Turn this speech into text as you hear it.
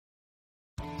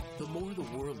more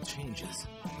the world changes,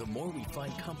 the more we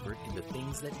find comfort in the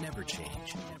things that never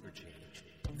change.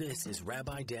 This is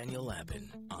Rabbi Daniel Lapin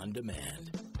On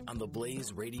Demand on the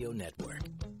Blaze Radio Network.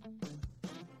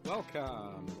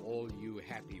 Welcome, all you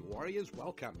happy warriors.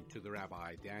 Welcome to the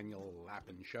Rabbi Daniel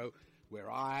Lapin Show, where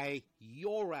I,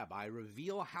 your rabbi,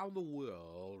 reveal how the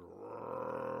world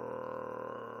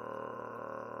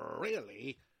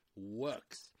really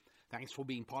works. Thanks for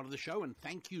being part of the show, and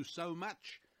thank you so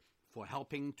much for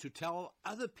helping to tell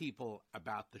other people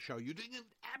about the show. You're doing an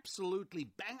absolutely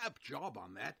bang-up job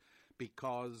on that,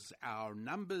 because our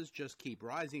numbers just keep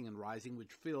rising and rising,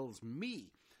 which fills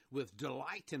me with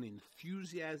delight and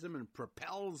enthusiasm and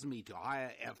propels me to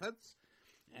higher efforts.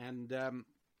 And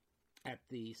at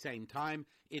the same time,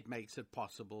 it makes it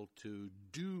possible to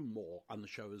do more on the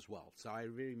show as well. So I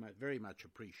really very much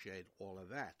appreciate all of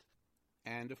that.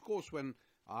 And, of course, when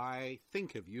I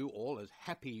think of you all as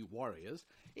happy warriors,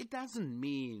 it doesn't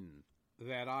mean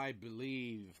that I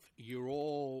believe you're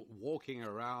all walking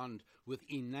around with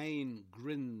inane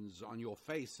grins on your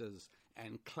faces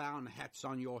and clown hats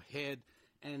on your head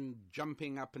and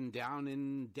jumping up and down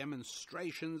in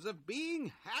demonstrations of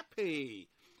being happy.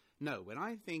 No, when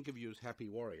I think of you as happy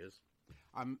warriors,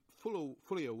 I'm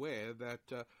fully aware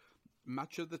that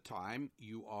much of the time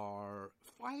you are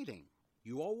fighting.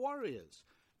 You are warriors.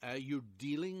 You're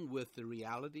dealing with the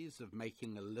realities of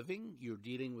making a living. You're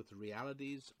dealing with the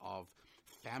realities of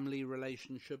family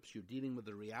relationships. You're dealing with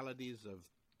the realities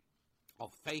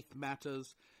of faith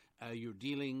matters. You're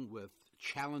dealing with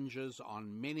challenges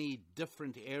on many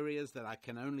different areas that I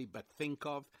can only but think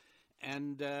of.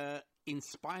 And in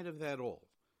spite of that all,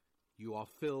 you are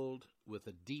filled with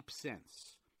a deep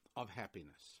sense of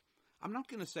happiness. I'm not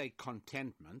going to say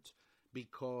contentment,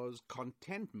 because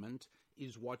contentment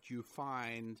is what you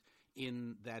find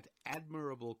in that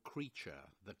admirable creature,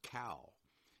 the cow,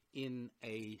 in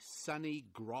a sunny,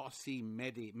 grassy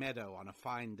meadow on a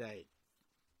fine day.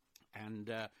 And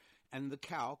the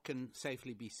cow can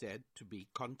safely be said to be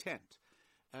content.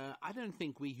 I don't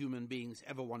think we human beings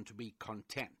ever want to be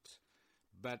content,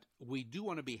 but we do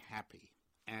want to be happy.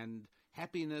 And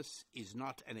happiness is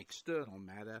not an external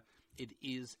matter, it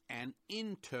is an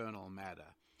internal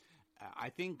matter. I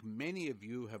think many of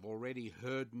you have already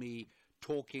heard me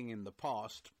talking in the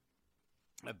past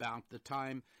about the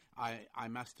time I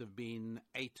must have been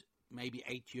maybe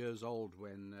 8 years old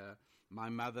when my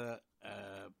mother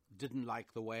didn't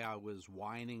like the way I was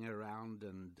whining around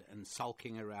and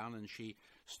sulking around, and she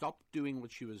stopped doing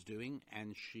what she was doing,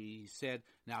 and she said,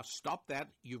 "Now stop that,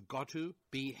 you've got to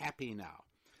be happy now."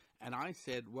 And I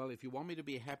said, "Well, if you want me to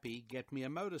be happy, get me a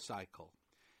motorcycle."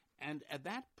 And at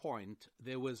that point,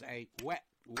 there was a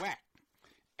whack,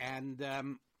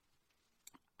 and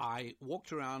I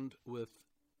walked around with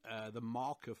the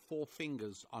mark of 4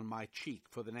 fingers on my cheek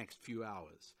for the next few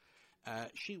hours.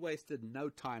 She wasted no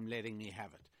time letting me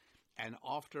have it. And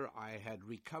after I had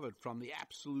recovered from the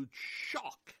absolute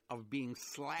shock of being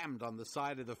slammed on the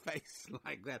side of the face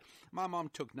like that, my mom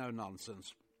took no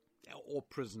nonsense, or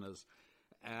prisoners.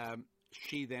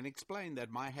 She then explained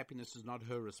that my happiness is not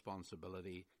her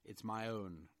responsibility, it's my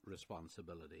own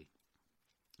responsibility.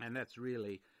 And that's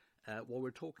really what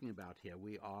we're talking about here.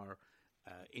 We are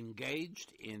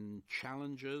engaged in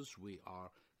challenges. We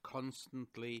are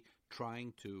constantly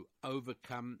trying to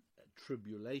overcome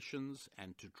tribulations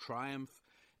and to triumph.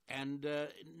 And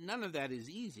none of that is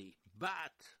easy,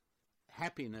 but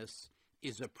happiness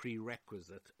is a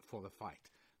prerequisite for the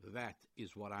fight. That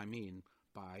is what I mean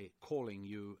by calling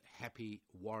you happy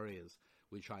warriors,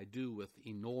 which I do with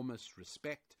enormous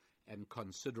respect and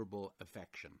considerable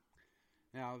affection.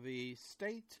 Now, the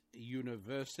State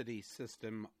University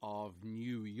system of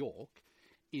New York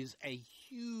is a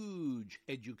huge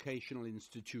educational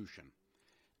institution.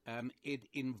 It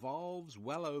involves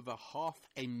well over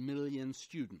 500,000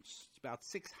 students. It's about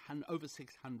over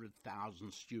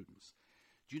 600,000 students.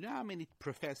 Do you know how many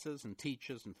professors and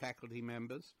teachers and faculty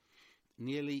members?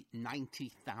 Nearly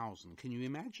 90,000. Can you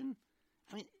imagine?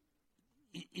 I mean,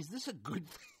 is this a good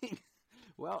thing?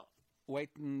 Well,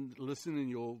 wait and listen, and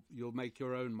you'll make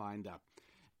your own mind up.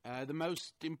 The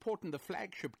most important, the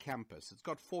flagship campus. It's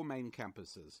got 4 main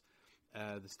campuses.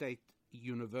 The State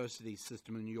University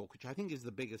system in New York, which I think is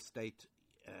the biggest state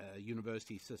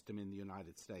university system in the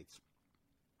United States,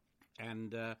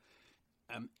 and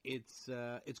it's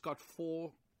got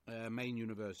 4 main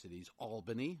universities: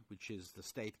 Albany, which is the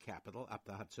state capital up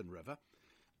the Hudson River,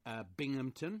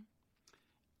 Binghamton,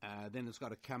 then it's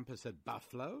got a campus at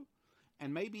Buffalo,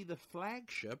 and maybe the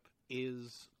flagship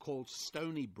is called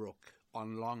Stony Brook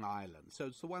on Long Island. So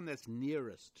it's the one that's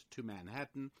nearest to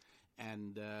Manhattan,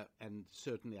 and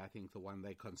certainly I think the one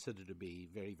they consider to be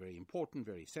very, very important,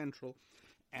 very central.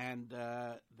 And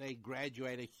they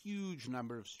graduate a huge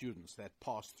number of students that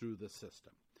pass through the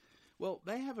system. Well,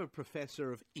 they have a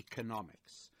professor of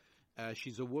economics.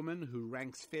 She's a woman who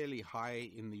ranks fairly high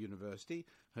in the university.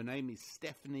 Her name is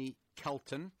Stephanie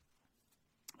Kelton.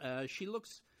 She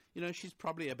looks, she's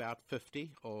probably about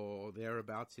 50 or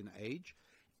thereabouts in age.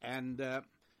 And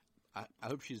I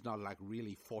hope she's not like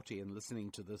really 40 and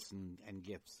listening to this and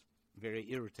gets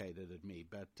very irritated at me.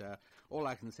 But all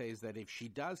I can say is that if she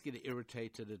does get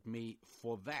irritated at me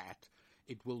for that,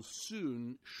 it will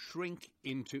soon shrink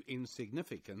into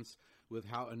insignificance with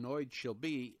how annoyed she'll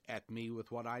be at me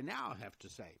with what I now have to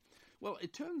say. Well,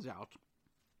 it turns out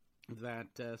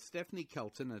that Stephanie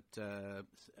Kelton at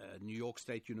New York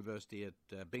State University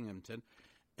at Binghamton,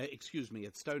 at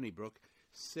Stony Brook,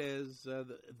 says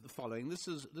the following.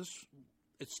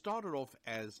 It started off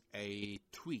as a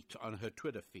tweet on her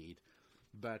Twitter feed,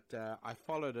 but I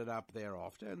followed it up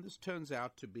thereafter, and this turns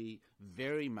out to be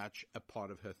very much a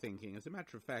part of her thinking. As a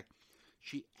matter of fact,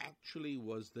 she actually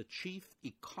was the chief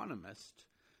economist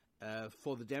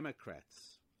for the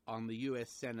Democrats on the U.S.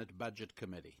 Senate Budget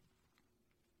Committee.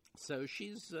 So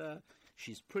she's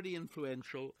pretty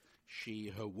influential.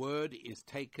 Her word is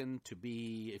taken to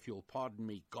be, if you'll pardon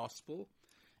me, gospel.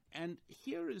 And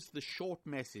here is the short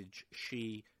message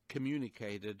she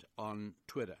communicated on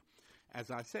Twitter. As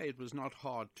I say, it was not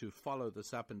hard to follow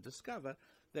this up and discover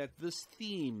that this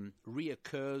theme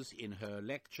reoccurs in her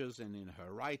lectures and in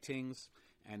her writings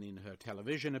and in her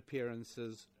television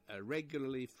appearances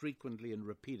regularly, frequently, and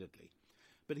repeatedly.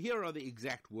 But here are the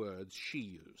exact words she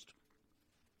used.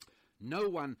 No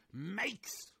one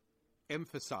makes,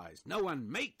 emphasize, no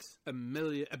one makes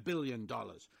 $1 billion.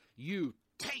 You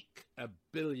take $1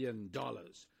 billion.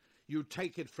 You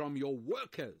take it from your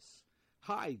workers.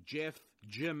 Hi, Jeff,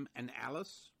 Jim, and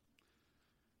Alice.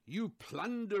 You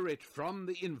plunder it from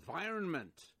the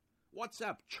environment. What's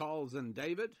up, Charles and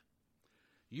David?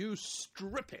 You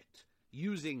strip it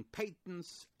using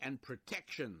patents and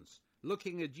protections.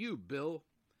 Looking at you, Bill.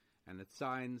 And it's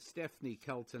signed Stephanie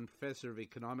Kelton, Professor of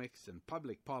Economics and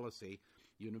Public Policy,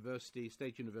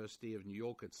 State University of New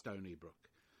York at Stony Brook.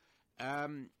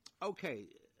 Okay,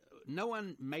 no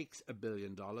one makes $1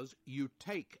 billion. You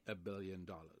take $1 billion.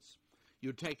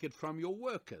 You take it from your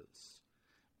workers.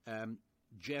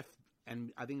 Jeff,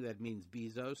 and I think that means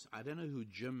Bezos. I don't know who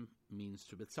Jim means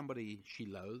to, but somebody she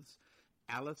loathes.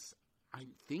 Alice,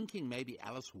 I'm thinking maybe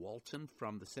Alice Walton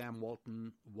from the Sam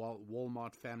Walton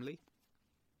Walmart family.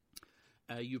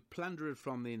 You plunder it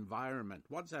from the environment.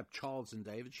 What's up, Charles and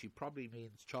David? She probably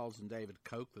means Charles and David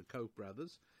Koch, the Koch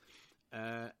brothers.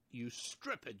 You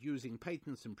strip it using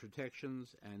patents and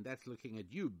protections, and that's looking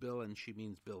at you, Bill, and she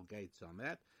means Bill Gates on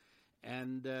that.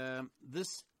 And no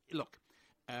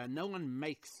one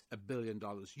makes $1 billion.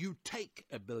 You take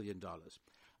 $1 billion.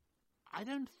 I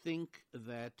don't think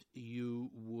that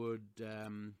you would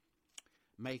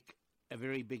make a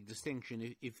very big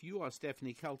distinction. If you are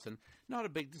Stephanie Kelton, not a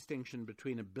big distinction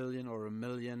between $1 billion or $1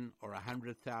 million or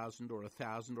 100,000 or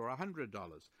 1,000 or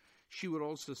 $100. She would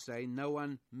also say no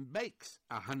one makes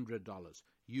 $100.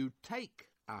 You take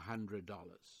 $100.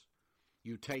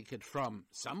 You take it from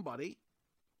somebody.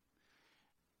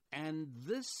 And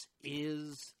this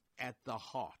is at the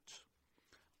heart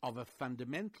of a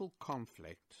fundamental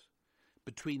conflict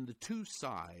between the two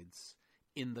sides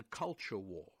in the culture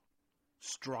war,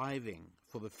 striving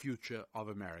for the future of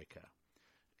America.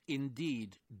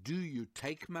 Indeed, do you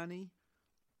take money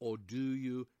or do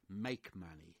you make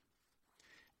money?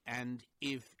 And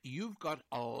if you've got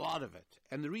a lot of it,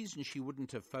 and the reason she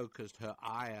wouldn't have focused her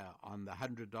ire on the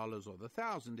 $100 or the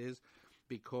 1,000 is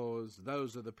because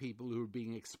those are the people who are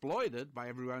being exploited by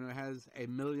everyone who has $1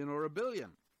 million or $1 billion.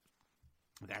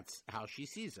 That's how she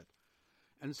sees it.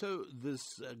 And so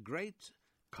this great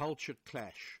culture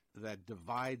clash that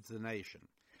divides the nation,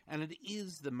 and it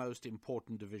is the most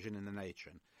important division in the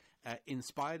nation, in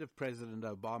spite of President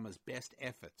Obama's best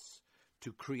efforts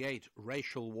to create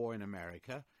racial war in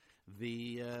America,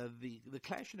 the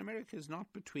clash in America is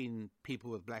not between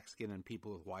people with black skin and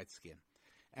people with white skin.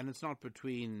 And it's not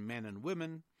between men and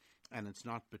women, and it's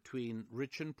not between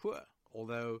rich and poor,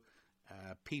 although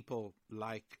people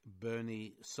like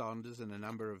Bernie Sanders and a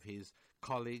number of his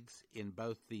colleagues in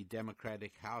both the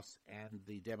Democratic House and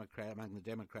among the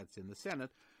Democrats in the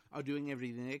Senate are doing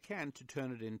everything they can to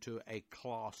turn it into a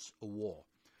class war.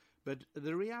 But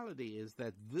the reality is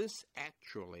that this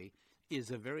actually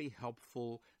is a very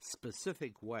helpful,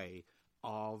 specific way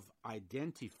of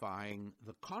identifying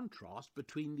the contrast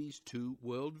between these two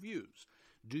worldviews.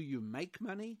 Do you make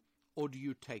money or do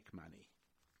you take money?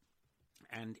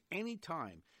 And any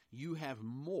time you have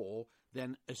more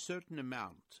than a certain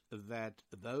amount that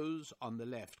those on the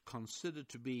left consider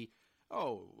to be,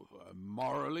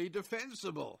 morally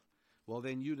defensible, well,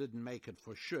 then you didn't make it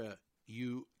for sure.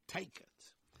 You take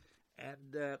it.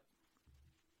 And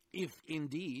if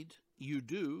indeed you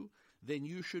do, then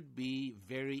you should be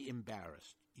very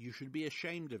embarrassed. You should be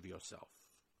ashamed of yourself.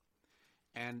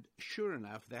 And sure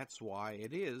enough, that's why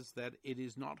it is that it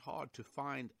is not hard to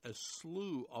find a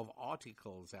slew of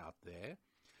articles out there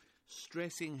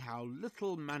stressing how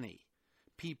little money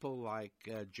people like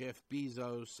Jeff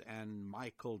Bezos and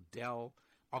Michael Dell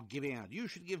are giving out. You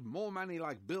should give more money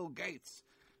like Bill Gates,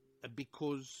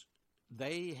 because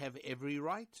they have every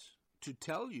right to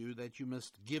tell you that you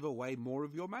must give away more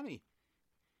of your money,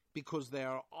 because they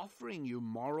are offering you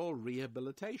moral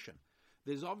rehabilitation.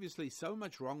 There's obviously so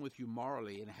much wrong with you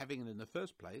morally in having it in the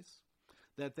first place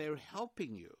that they're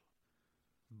helping you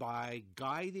by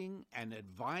guiding and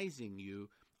advising you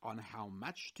on how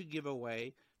much to give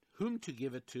away, whom to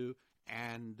give it to,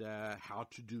 and how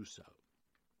to do so.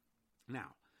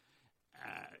 Now,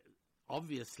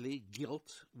 obviously,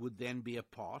 guilt would then be a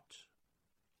part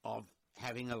of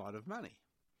having a lot of money.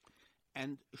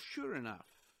 And sure enough,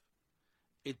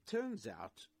 it turns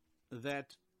out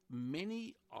that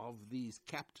many of these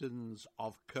captains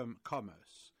of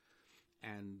commerce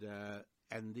and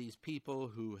these people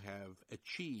who have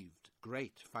achieved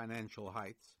great financial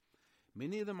heights,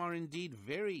 many of them are indeed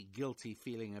very guilty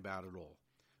feeling about it all,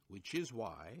 which is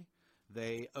why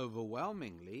they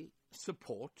overwhelmingly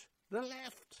support the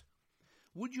left.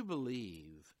 Would you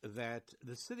believe that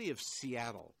the city of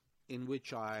Seattle, in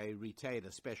which I retain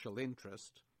a special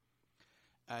interest,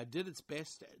 did its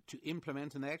best to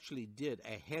implement, and they actually did,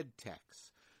 a head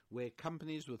tax, where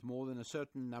companies with more than a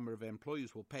certain number of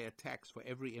employees will pay a tax for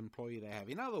every employee they have.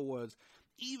 In other words,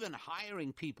 even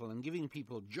hiring people and giving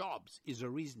people jobs is a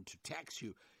reason to tax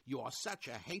you. You are such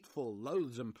a hateful,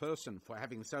 loathsome person for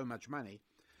having so much money.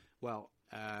 Well,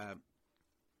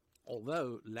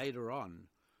 although later on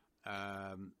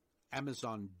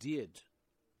Amazon did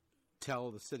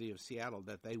tell the city of Seattle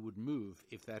that they would move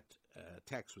if that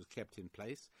tax was kept in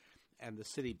place, and the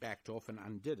city backed off and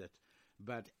undid it.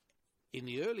 But in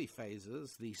the early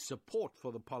phases, the support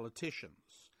for the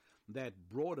politicians that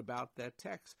brought about that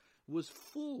tax was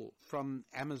full from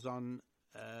Amazon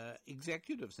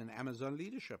executives and Amazon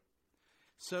leadership.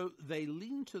 So they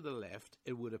leaned to the left,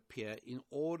 it would appear, in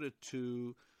order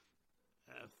to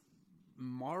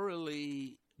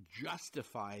morally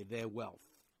justify their wealth.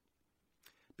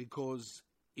 Because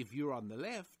if you're on the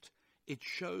left, it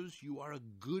shows you are a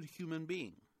good human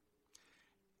being.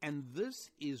 And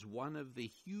this is one of the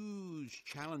huge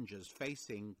challenges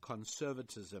facing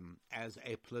conservatism as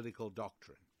a political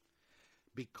doctrine,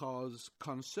 because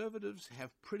conservatives have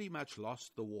pretty much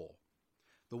lost the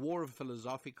war of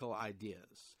philosophical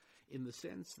ideas, in the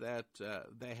sense that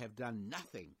they have done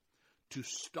nothing to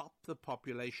stop the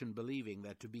population believing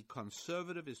that to be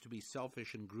conservative is to be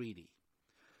selfish and greedy.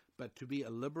 But to be a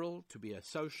liberal, to be a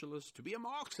socialist, to be a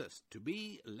Marxist, to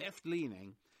be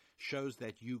left-leaning shows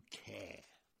that you care.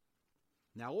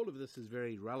 Now, all of this is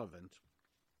very relevant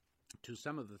to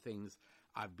some of the things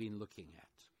I've been looking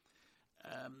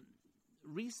at.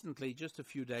 Recently, just a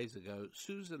few days ago,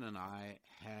 Susan and I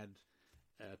had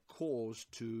cause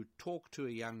to talk to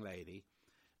a young lady.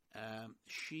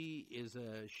 She's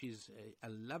a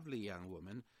lovely young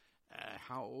woman.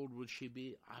 How old would she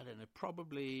be? I don't know.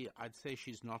 Probably, I'd say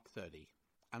she's not 30,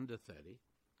 under 30.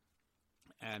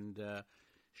 And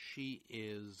she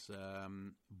is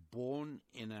born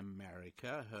in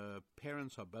America. Her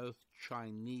parents are both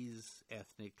Chinese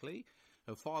ethnically.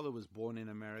 Her father was born in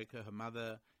America. Her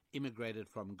mother immigrated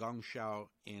from Guangzhou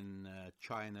in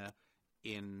China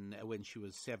when she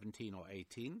was 17 or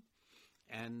 18.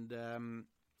 And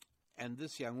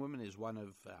this young woman is one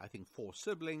of, I think, 4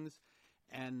 siblings.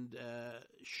 And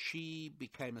she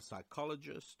became a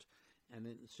psychologist, and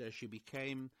then so she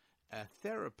became a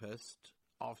therapist.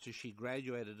 After she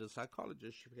graduated as a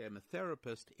psychologist, she became a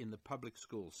therapist in the public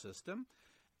school system,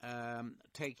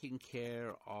 taking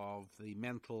care of the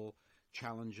mental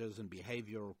challenges and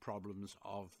behavioral problems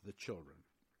of the children.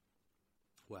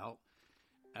 Well,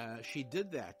 she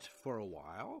did that for a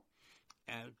while,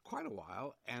 quite a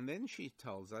while, and then she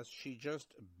tells us she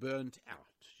just burnt out.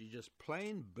 She just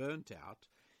plain burnt out,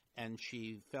 and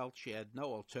she felt she had no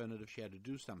alternative. She had to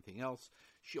do something else.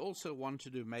 She also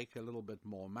wanted to make a little bit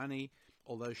more money,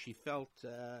 although she felt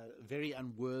very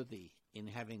unworthy in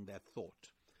having that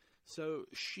thought. So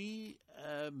she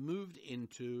moved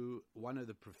into one of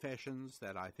the professions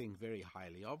that I think very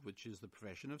highly of, which is the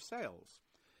profession of sales.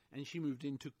 And she moved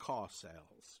into car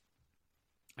sales.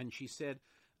 And she said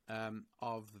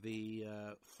of the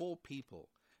 4 people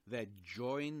that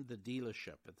joined the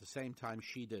dealership at the same time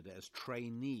she did as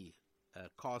trainee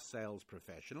car sales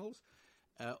professionals,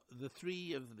 the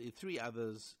three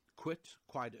others quit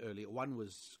quite early. One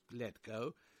was let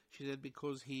go, she said,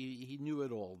 because he knew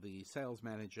it all. The sales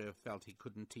manager felt he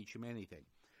couldn't teach him anything.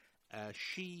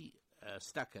 She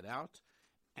stuck it out,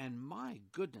 and my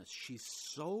goodness, she's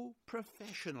so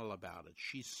professional about it.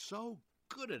 She's so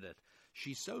good at it.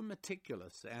 She's so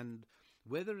meticulous, and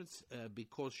whether it's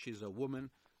because she's a woman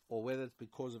or whether it's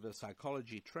because of her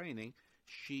psychology training,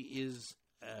 she is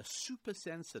super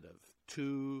sensitive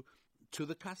to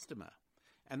the customer.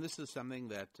 And this is something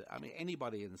that,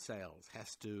 anybody in sales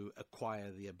has to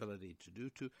acquire the ability to do,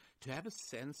 to have a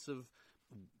sense of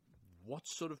what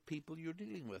sort of people you're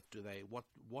dealing with.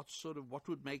 What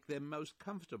would make them most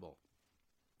comfortable?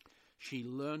 She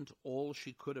learned all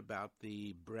she could about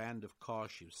the brand of car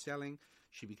she was selling.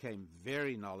 She became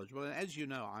very knowledgeable. And as you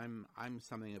know, I'm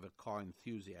something of a car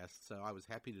enthusiast, so I was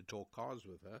happy to talk cars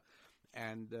with her.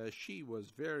 And she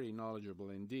was very knowledgeable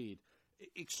indeed.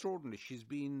 Extraordinary. She's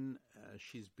been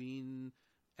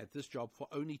at this job for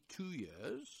only 2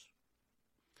 years,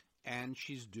 and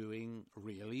she's doing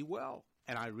really well.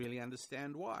 And I really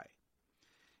understand why.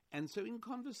 And so in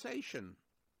conversation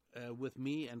with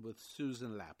me and with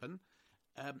Susan Lappin,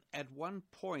 at one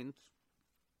point,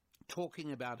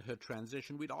 talking about her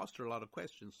transition, we'd asked her a lot of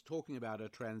questions, talking about her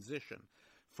transition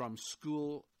from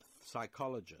school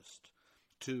psychologist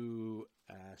to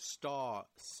star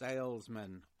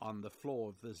salesman on the floor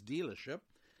of this dealership.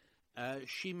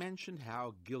 She mentioned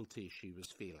how guilty she was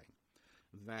feeling,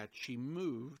 that she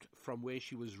moved from where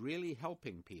she was really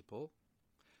helping people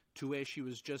to where she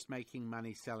was just making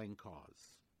money selling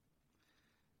cars.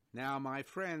 Now, my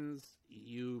friends,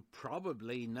 you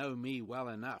probably know me well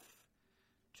enough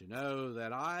to know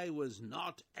that I was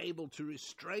not able to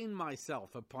restrain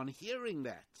myself upon hearing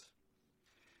that.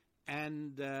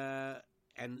 And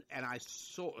I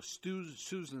saw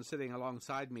Susan sitting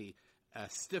alongside me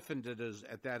stiffened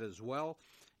at that as well.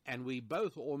 And we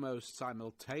both almost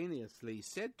simultaneously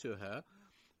said to her,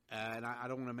 and I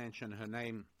don't want to mention her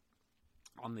name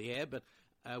on the air, but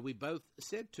we both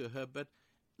said to her, but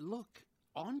look,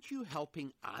 aren't you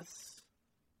helping us?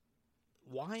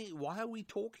 Why are we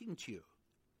talking to you?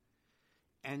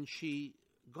 And she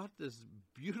got this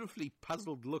beautifully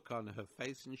puzzled look on her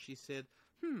face, and she said,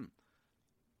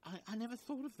 I never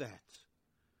thought of that.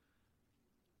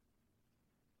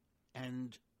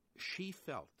 And she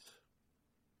felt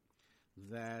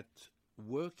that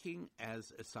working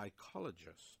as a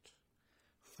psychologist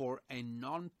for a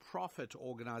non-profit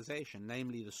organization,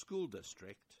 namely the school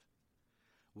district,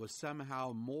 was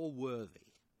somehow more worthy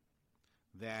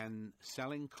than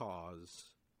selling cars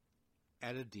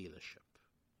at a dealership.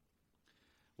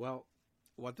 Well,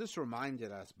 what this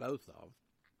reminded us both of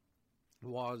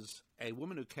was a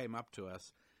woman who came up to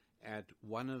us at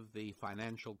one of the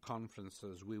financial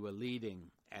conferences we were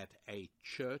leading at a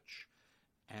church,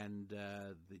 and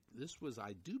this was,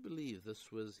 I do believe,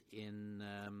 this was in,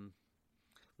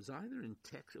 was either in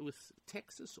Texas, it was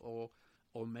Texas or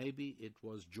maybe it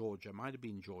was Georgia. It might have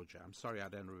been Georgia. I'm sorry, I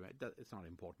don't remember. It's not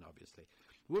important, obviously.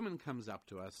 A woman comes up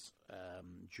to us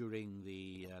during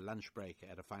the lunch break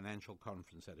at a financial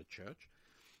conference at a church,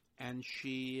 and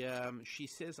she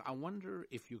says, I wonder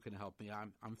if you can help me.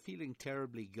 I'm feeling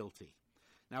terribly guilty.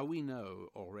 Now, we know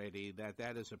already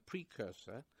that is a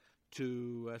precursor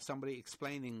to somebody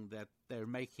explaining that they're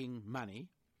making money,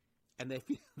 and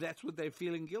that's what they're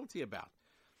feeling guilty about.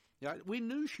 Yeah, we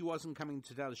knew she wasn't coming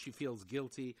to tell us she feels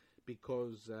guilty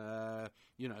because,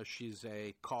 she's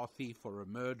a car thief or a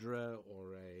murderer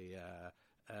or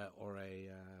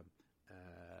a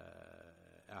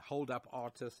hold-up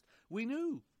artist. We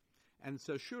knew. And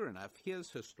so sure enough, here's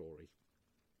her story.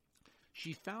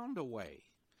 She found a way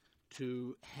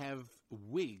to have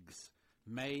wigs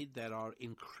made that are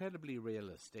incredibly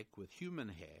realistic with human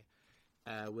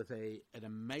hair, with an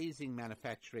amazing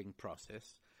manufacturing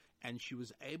process. And she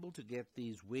was able to get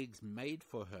these wigs made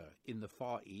for her in the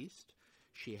Far East.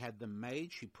 She had them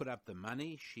made. She put up the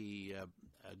money. She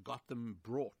got them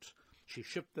brought. She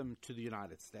shipped them to the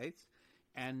United States.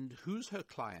 And who's her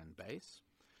client base?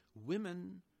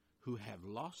 Women who have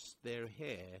lost their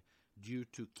hair due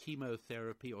to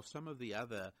chemotherapy or some of the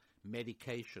other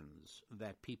medications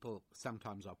that people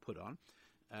sometimes are put on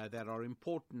that are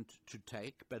important to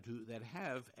take, but that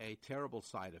have a terrible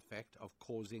side effect of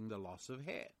causing the loss of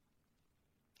hair.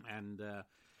 And,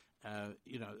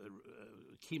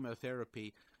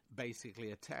 chemotherapy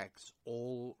basically attacks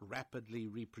all rapidly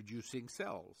reproducing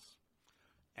cells.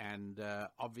 And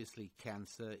obviously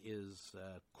cancer is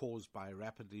caused by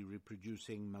rapidly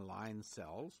reproducing malign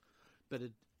cells, but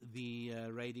the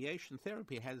radiation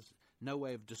therapy has no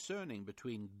way of discerning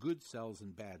between good cells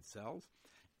and bad cells,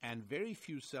 and very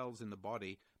few cells in the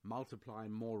body multiply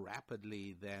more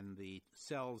rapidly than the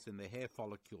cells in the hair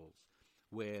follicles,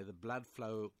 where the blood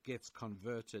flow gets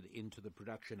converted into the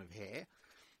production of hair.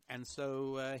 And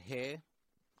so hair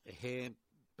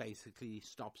basically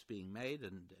stops being made,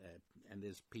 and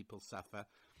as people suffer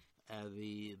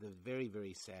the very,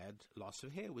 very sad loss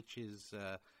of hair, which is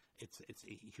it's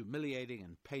humiliating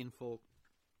and painful.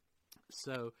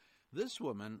 So this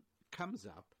woman comes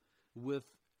up with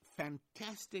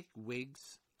fantastic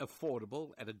wigs,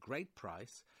 affordable at a great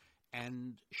price,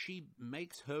 and she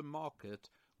makes her market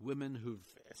women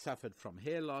who've suffered from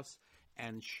hair loss,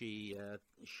 and she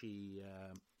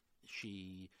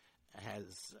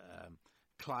has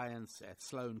clients at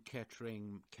Sloan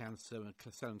Kettering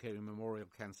Memorial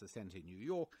Cancer Center in New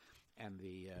York, and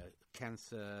the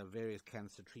various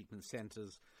cancer treatment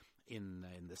centers in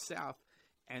the South,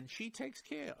 and she takes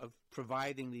care of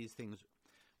providing these things.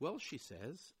 Well, she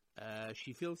says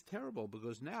she feels terrible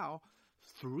because now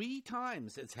 3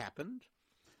 times it's happened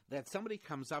that somebody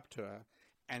comes up to her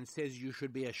and says, you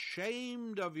should be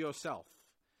ashamed of yourself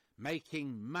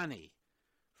making money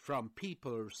from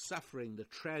people who are suffering the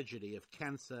tragedy of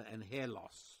cancer and hair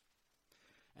loss.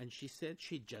 And she said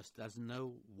she just doesn't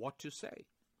know what to say.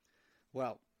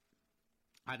 Well,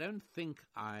 I don't think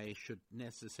I should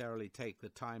necessarily take the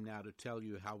time now to tell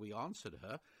you how we answered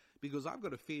her, because I've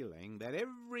got a feeling that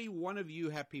every one of you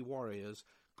happy warriors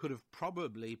could have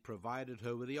probably provided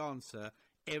her with the answer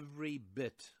every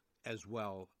bit as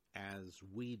well as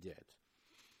we did.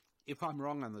 If I'm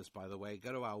wrong on this, by the way,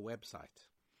 go to our website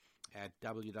at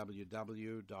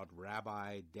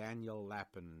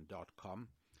www.rabbidaniellapin.com,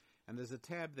 and there's a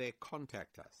tab there,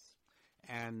 Contact Us.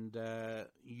 And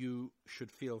you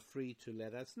should feel free to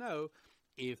let us know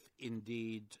if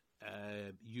indeed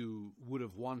you would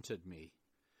have wanted me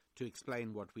to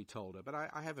explain what we told her. But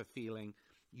I have a feeling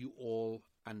you all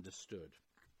understood.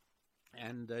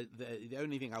 And the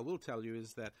only thing I will tell you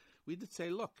is that we did say,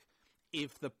 look,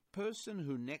 if the person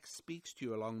who next speaks to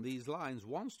you along these lines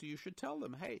wants to, you should tell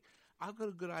them, hey, I've got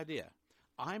a good idea.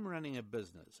 I'm running a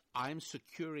business. I'm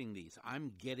securing these.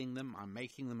 I'm getting them. I'm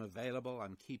making them available.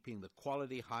 I'm keeping the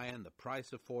quality high and the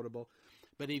price affordable.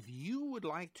 But if you would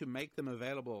like to make them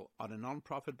available on a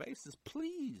non-profit basis,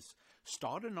 please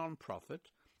start a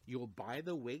non-profit. You'll buy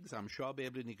the wigs. I'm sure I'll be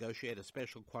able to negotiate a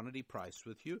special quantity price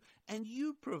with you, and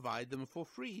you provide them for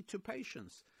free to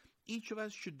patients. Each of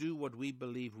us should do what we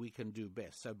believe we can do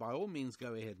best. So by all means,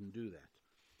 go ahead and do that.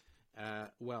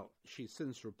 Well, she's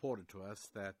since reported to us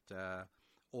that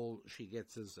all she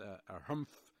gets is a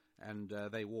humph, and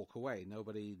they walk away.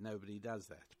 Nobody does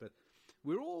that. But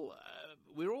we're all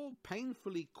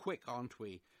painfully quick, aren't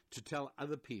we, to tell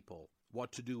other people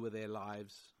what to do with their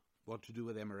lives, what to do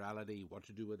with their morality, what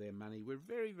to do with their money. We're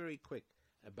very, very quick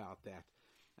about that.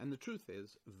 And the truth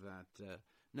is that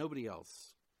nobody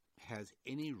else has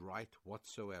any right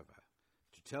whatsoever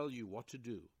to tell you what to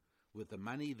do with the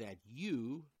money that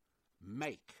you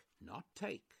make, not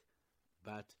take,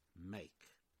 but make.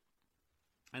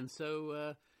 And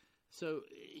so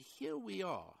here we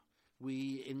are.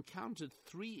 We encountered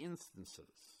 3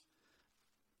 instances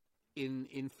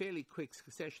in fairly quick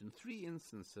succession, 3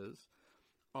 instances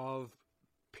of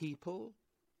people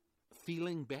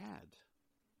feeling bad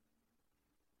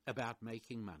about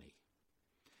making money.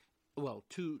 Well,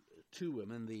 two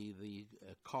women, the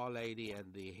car lady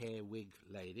and the hair wig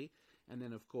lady, and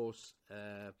then of course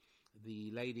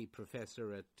the lady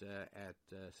professor at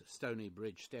Stony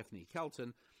Bridge, Stephanie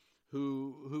Kelton,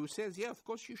 who says, yeah, of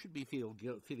course you should be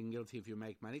feeling guilty if you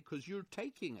make money because you're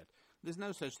taking it. There's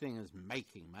no such thing as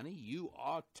making money. You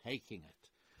are taking it.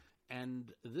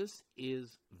 And this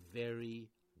is very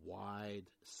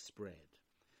widespread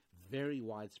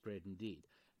indeed.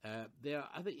 There are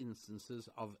other instances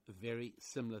of very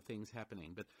similar things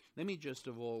happening. But let me just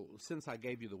of all, since I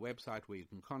gave you the website where you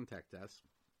can contact us,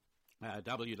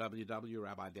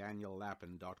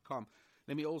 www.rabbidaniellapin.com,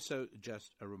 let me also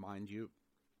just remind you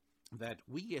that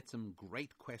we get some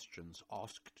great questions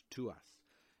asked to us.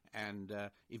 And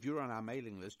if you're on our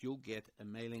mailing list, you'll get a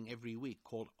mailing every week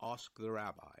called Ask the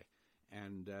Rabbi.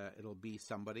 And it'll be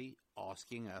somebody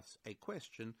asking us a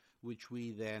question, which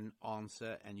we then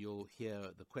answer, and you'll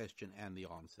hear the question and the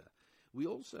answer. We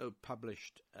also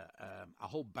published a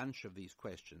whole bunch of these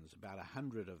questions, about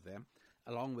 100 of them,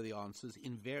 along with the answers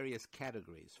in various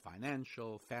categories,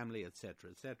 financial, family,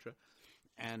 etc., etc.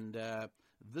 And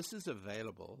this is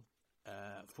available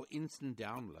for instant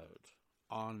download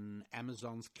on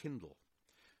Amazon's Kindle.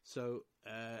 So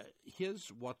here's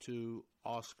what to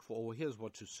ask for, or here's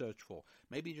what to search for.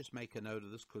 Maybe just make a note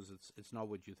of this because it's not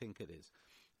what you think it is.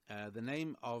 The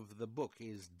name of the book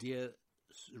is Dear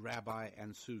Rabbi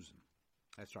and Susan.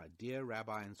 That's right, Dear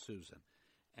Rabbi and Susan.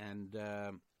 And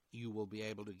you will be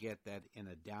able to get that in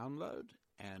a download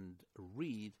and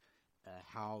read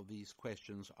how these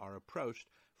questions are approached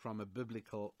from a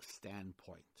biblical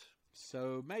standpoint.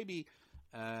 So maybe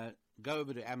go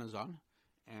over to Amazon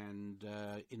and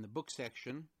in the book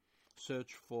section,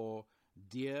 search for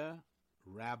Dear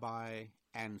Rabbi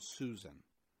and Susan,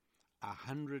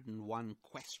 101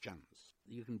 Questions.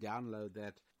 You can download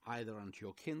that either onto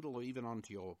your Kindle or even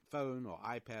onto your phone or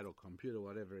iPad or computer,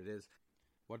 whatever it is.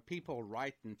 What people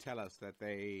write and tell us that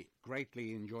they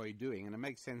greatly enjoy doing, and it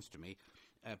makes sense to me,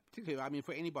 particularly, I mean,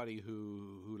 for anybody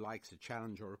who likes a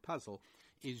challenge or a puzzle,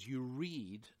 is you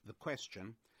read the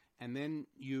question and then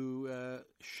you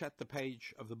shut the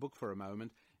page of the book for a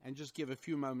moment and just give a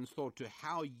few moments thought to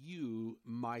how you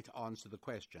might answer the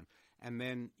question. And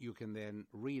then you can then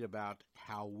read about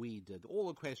how we did. All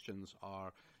the questions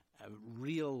are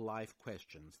real-life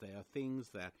questions. They are things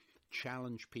that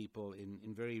challenge people in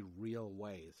very real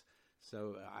ways.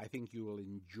 So I think you will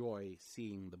enjoy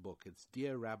seeing the book. It's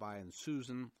Dear Rabbi and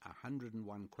Susan,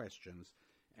 101 Questions,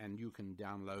 and you can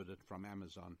download it from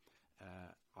Amazon,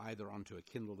 either onto a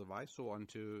Kindle device or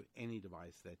onto any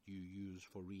device that you use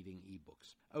for reading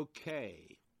ebooks.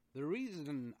 Okay, the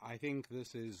reason I think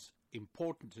this is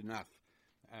important enough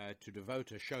to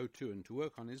devote a show to and to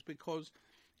work on is because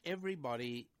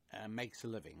everybody makes a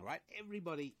living, right?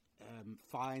 Everybody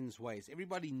finds ways.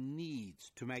 Everybody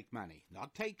needs to make money,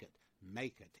 not take it,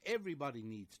 make it. Everybody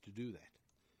needs to do that.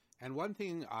 And one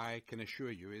thing I can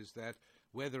assure you is that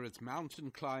whether it's mountain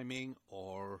climbing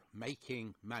or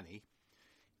making money,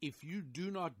 if you do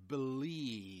not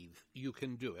believe you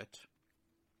can do it,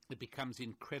 it becomes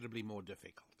incredibly more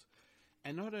difficult.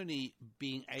 And not only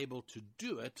being able to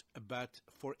do it, but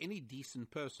for any decent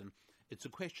person, it's a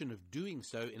question of doing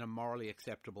so in a morally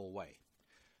acceptable way.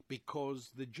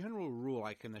 Because the general rule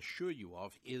I can assure you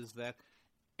of is that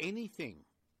anything,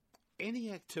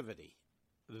 any activity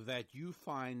that you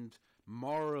find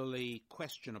morally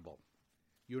questionable,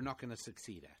 you're not going to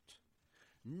succeed at.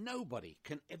 Nobody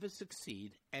can ever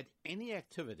succeed at any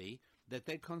activity that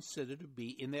they consider to be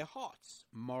in their hearts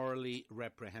morally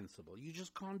reprehensible. You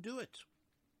just can't do it.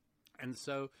 And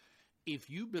so if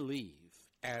you believe,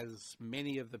 as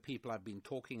many of the people I've been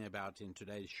talking about in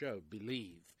today's show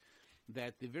believe,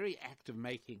 that the very act of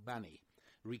making money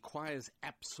requires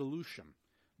absolution,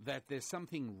 that there's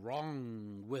something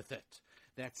wrong with it,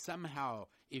 that somehow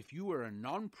if you were a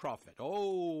non-profit,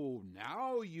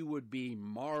 now you would be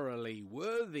morally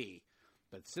worthy.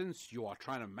 But since you are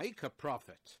trying to make a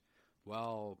profit,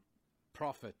 well,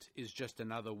 profit is just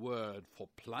another word for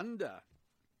plunder.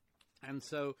 And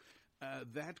so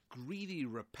that greedy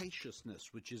rapaciousness,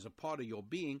 which is a part of your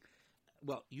being,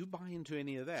 well, you buy into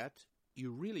any of that,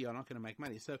 you really are not going to make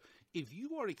money. So if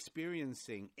you are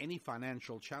experiencing any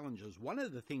financial challenges, one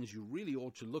of the things you really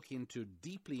ought to look into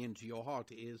deeply into your heart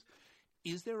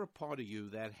is there a part of you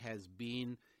that has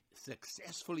been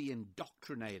successfully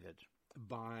indoctrinated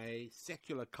by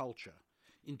secular culture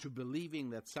into believing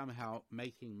that somehow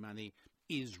making money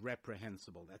is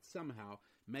reprehensible, that somehow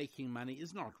making money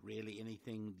is not really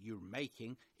anything you're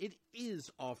making. It is,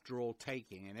 after all,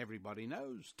 taking, and everybody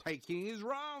knows taking is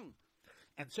wrong.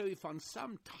 And so if on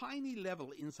some tiny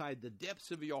level inside the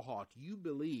depths of your heart you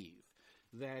believe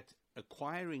that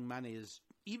acquiring money is,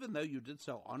 even though you did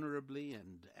so honorably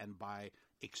and by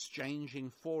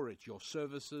exchanging for it your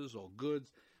services or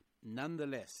goods,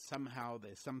 nonetheless, somehow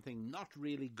there's something not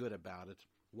really good about it,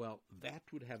 well, that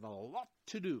would have a lot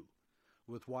to do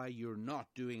with why you're not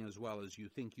doing as well as you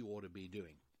think you ought to be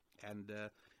doing. And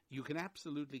you can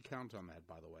absolutely count on that,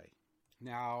 by the way.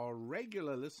 Now,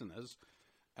 regular listeners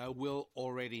will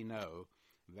already know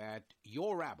that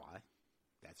your rabbi,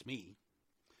 that's me,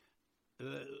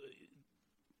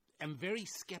 am very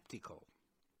skeptical.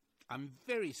 I'm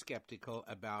very skeptical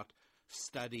about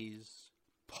studies,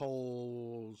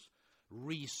 polls,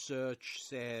 research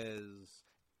says,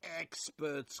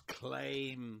 experts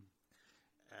claim,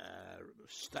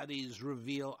 studies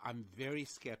reveal. I'm very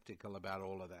skeptical about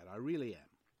all of that. I really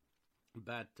am.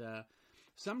 But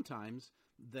sometimes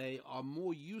they are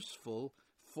more useful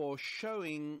for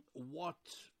showing what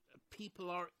people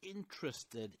are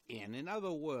interested in. In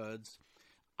other words,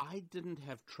 I didn't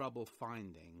have trouble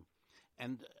finding,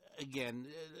 and again,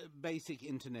 basic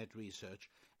internet research,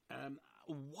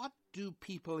 what do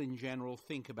people in general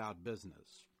think about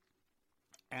business?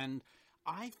 And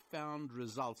I found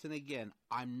results, and again,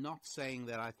 I'm not saying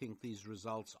that I think these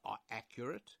results are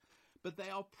accurate, but they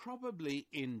are probably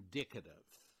indicative.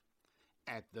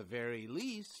 At the very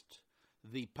least,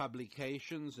 the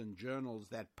publications and journals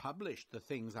that published the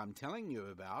things I'm telling you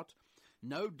about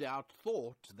no doubt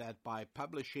thought that by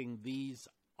publishing these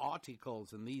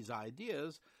articles and these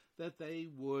ideas that they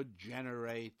would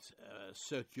generate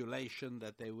circulation,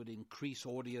 that they would increase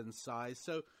audience size.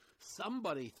 So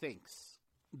somebody thinks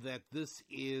that this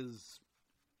is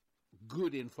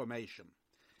good information.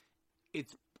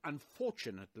 It's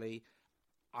unfortunately,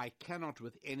 I cannot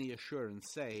with any assurance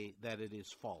say that it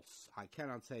is false. I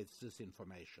cannot say it's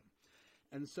disinformation.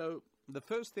 And so the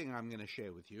first thing I'm going to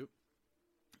share with you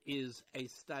is a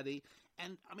study,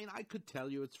 and I mean, I could tell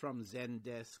you it's from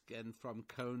Zendesk and from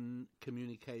Cone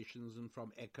Communications and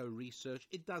from Echo Research.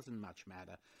 It doesn't much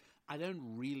matter. I don't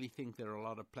really think there are a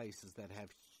lot of places that have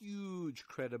huge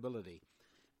credibility.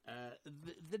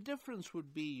 The difference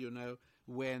would be,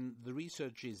 when the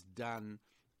research is done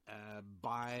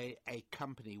by a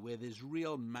company where there's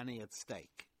real money at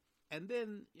stake. And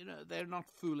then, they're not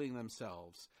fooling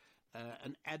themselves.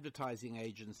 An advertising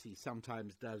agency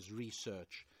sometimes does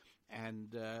research.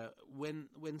 And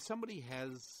when somebody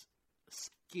has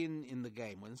skin in the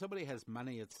game, when somebody has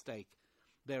money at stake,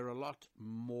 they're a lot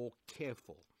more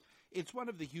careful. It's one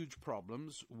of the huge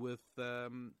problems with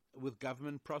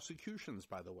government prosecutions,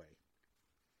 by the way.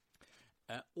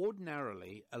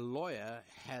 Ordinarily, a lawyer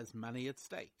has money at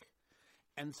stake.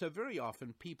 And so very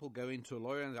often people go into a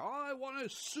lawyer and say, I want to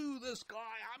sue this guy.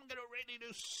 I'm ready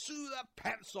to sue the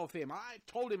pants off him. I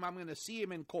told him I'm going to see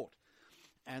him in court.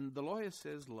 And the lawyer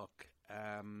says, look,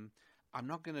 I'm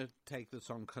not going to take this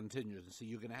on contingency.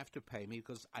 You're going to have to pay me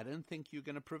because I don't think you're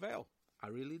going to prevail. I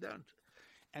really don't.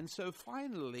 And so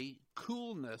finally,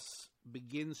 coolness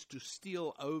begins to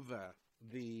steal over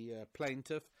the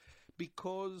plaintiff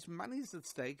because money's at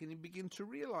stake, and you begin to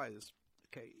realize,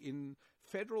 okay, in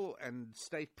federal and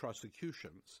state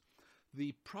prosecutions,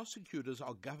 the prosecutors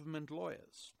are government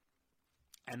lawyers,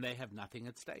 and they have nothing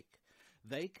at stake.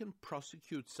 They can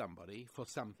prosecute somebody for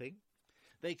something.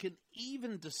 They can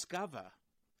even discover,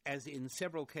 as in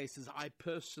several cases I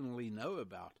personally know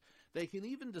about, they can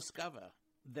even discover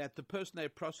that the person they're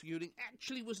prosecuting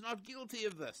actually was not guilty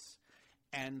of this.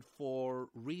 And for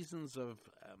reasons of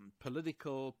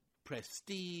political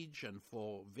prestige and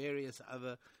for various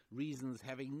other reasons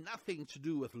having nothing to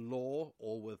do with law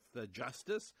or with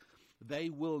justice, they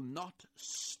will not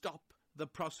stop the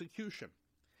prosecution.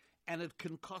 And it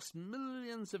can cost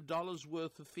millions of dollars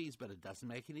worth of fees, but it doesn't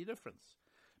make any difference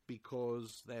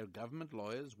because they're government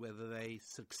lawyers. Whether they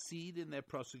succeed in their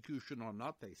prosecution or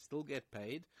not, they still get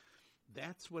paid.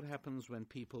 That's what happens when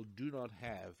people do not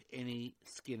have any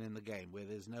skin in the game, where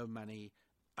there's no money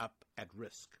up at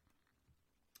risk.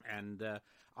 And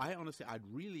I'd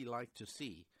really like to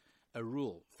see a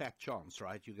rule, fat chance,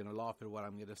 right? You're going to laugh at what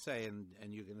I'm going to say,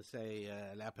 and you're going to say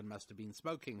Lapin must have been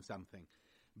smoking something.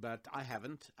 But I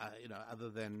haven't, other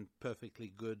than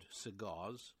perfectly good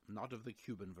cigars, not of the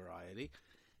Cuban variety.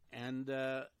 And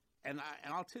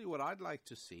I'll tell you what I'd like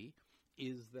to see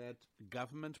is that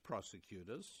government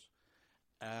prosecutors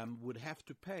would have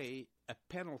to pay a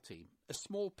penalty, a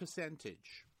small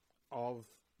percentage of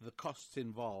the costs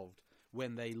involved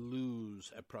when they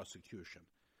lose a prosecution.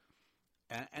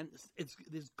 And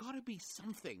there's got to be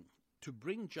something to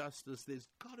bring justice. There's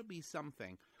got to be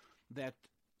something that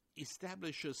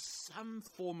establishes some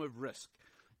form of risk.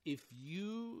 If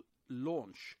you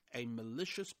launch a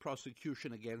malicious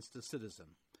prosecution against a citizen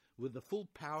with the full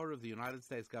power of the United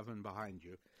States government behind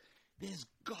you, there's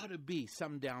got to be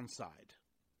some downside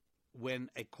when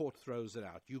a court throws it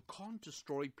out. You can't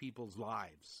destroy people's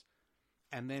lives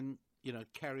and then,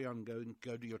 carry on,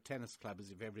 go to your tennis club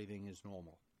as if everything is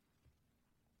normal.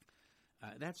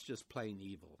 That's just plain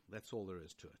evil. That's all there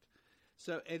is to it.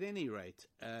 So at any rate,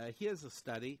 here's a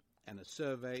study and a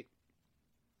survey.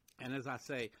 And as I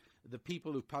say, the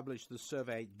people who published the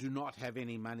survey do not have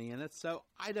any money in it, so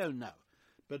I don't know.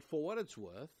 But for what it's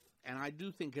worth, and I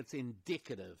do think it's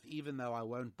indicative, even though I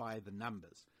won't buy the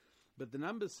numbers, but the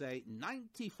numbers say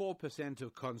 94%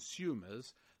 of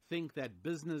consumers think that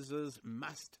businesses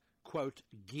must, quote,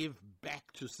 give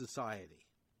back to society.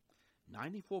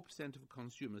 94% of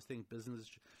consumers think businesses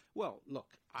should. Well, look,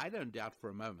 I don't doubt for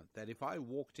a moment that if I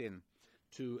walked in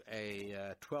to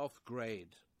a 12th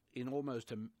grade in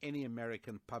almost any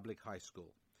American public high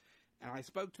school, and I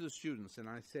spoke to the students and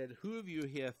I said, who of you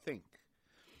here think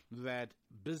that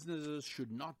businesses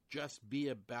should not just be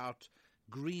about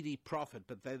greedy profit,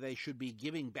 but that they should be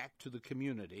giving back to the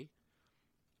community?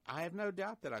 I have no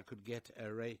doubt that I could get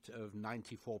a rate of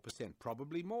 94%,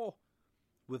 probably more.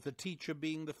 with the teacher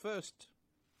being the first.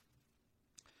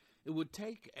 It would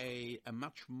take a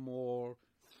much more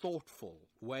thoughtful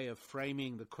way of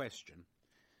framing the question,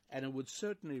 and it would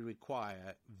certainly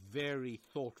require very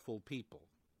thoughtful people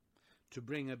to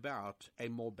bring about a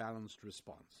more balanced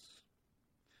response.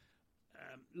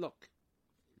 Look,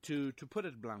 to put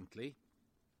it bluntly,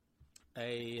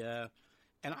 and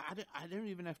I don't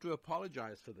even have to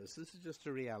apologize for this. This is just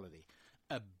a reality.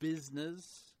 A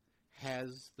business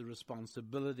has the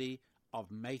responsibility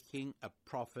of making a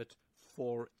profit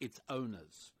for its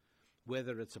owners,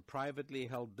 whether it's a privately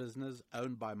held business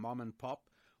owned by mom and pop,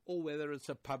 or whether it's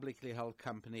a publicly held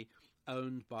company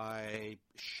owned by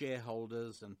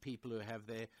shareholders and people who have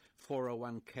their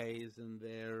 401ks and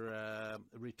their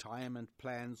retirement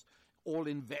plans all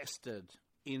invested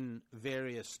in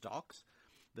various stocks.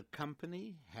 The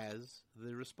company has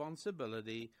the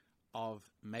responsibility of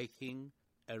making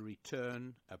a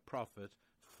return, a profit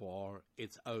for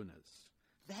its owners.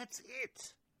 That's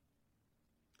it.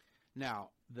 Now,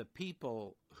 the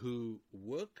people who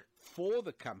work for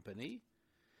the company,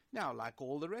 now, like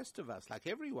all the rest of us, like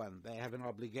everyone, they have an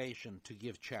obligation to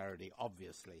give charity,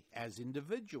 obviously, as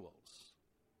individuals.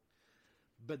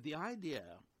 But the idea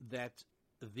that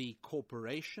the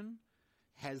corporation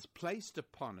has placed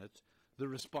upon it the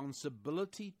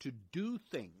responsibility to do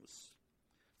things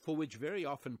for which very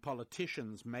often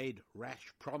politicians made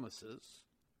rash promises,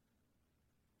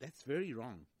 that's very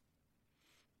wrong.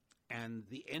 And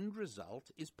the end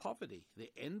result is poverty.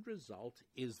 The end result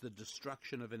is the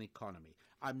destruction of an economy.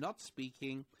 I'm not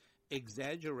speaking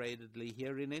exaggeratedly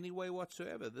here in any way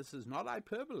whatsoever. This is not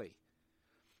hyperbole.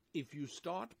 If you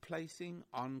start placing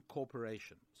on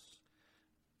corporations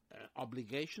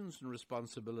obligations and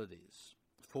responsibilities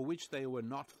for which they were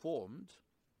not formed,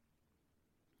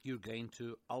 you're going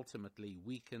to ultimately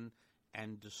weaken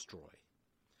and destroy.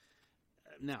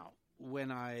 Now,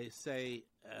 when I say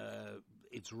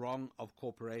it's wrong of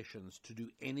corporations to do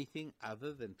anything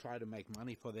other than try to make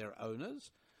money for their owners,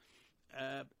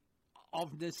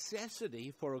 of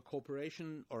necessity for a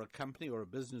corporation or a company or a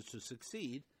business to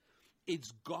succeed,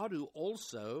 it's got to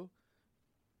also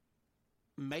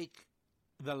make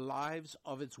the lives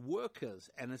of its workers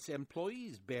and its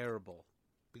employees bearable,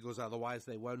 because otherwise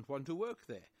they won't want to work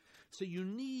there. So you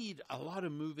need a lot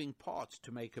of moving parts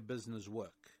to make a business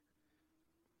work.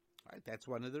 Right? That's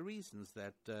one of the reasons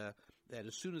that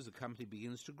as soon as a company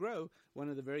begins to grow, one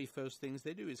of the very first things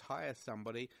they do is hire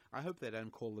somebody. I hope they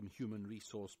don't call them human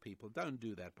resource people. Don't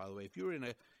do that, by the way. If you're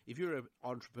an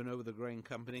entrepreneur with a growing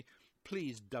company,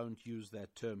 please don't use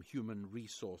that term human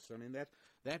resource. I mean,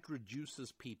 that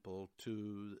reduces people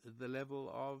to the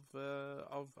level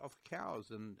of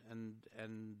cows and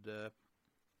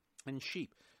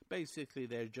sheep. Basically,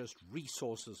 they're just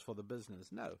resources for the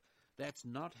business. No, that's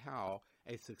not how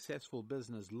a successful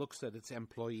business looks at its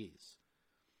employees.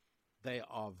 They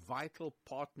are vital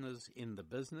partners in the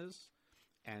business,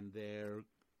 and their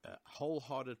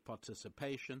wholehearted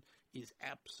participation is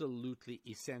absolutely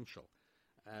essential.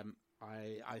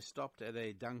 I stopped at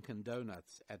a Dunkin'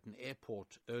 Donuts at an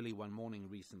airport early one morning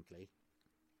recently,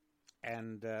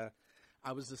 and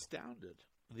I was astounded.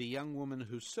 The young woman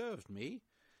who served me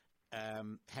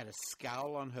had a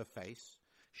scowl on her face.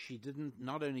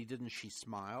 Not only didn't she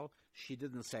smile, she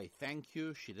didn't say thank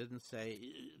you, she didn't say,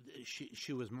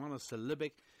 she was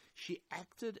monosyllabic. She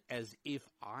acted as if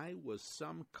I was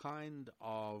some kind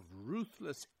of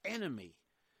ruthless enemy,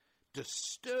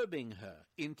 disturbing her,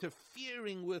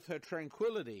 interfering with her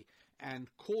tranquility, and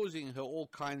causing her all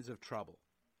kinds of trouble.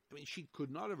 I mean, she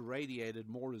could not have radiated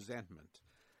more resentment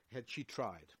had she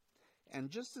tried. And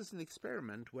just as an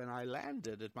experiment, when I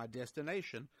landed at my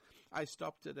destination, I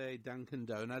stopped at a Dunkin'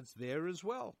 Donuts there as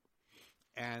well.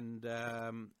 And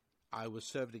I was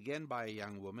served again by a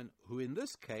young woman who, in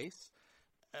this case,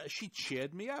 she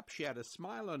cheered me up. She had a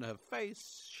smile on her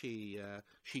face. She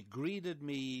greeted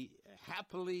me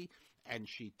happily, and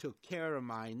she took care of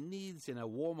my needs in a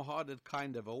warm-hearted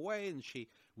kind of a way, and she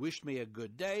wished me a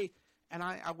good day. And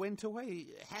I went away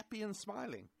happy and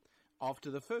smiling.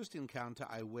 After the first encounter,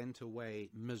 I went away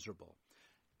miserable.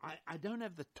 I don't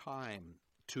have the time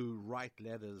to write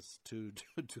letters to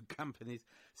companies,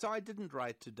 so I didn't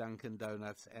write to Dunkin'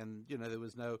 Donuts, and there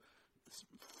was no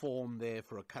form there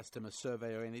for a customer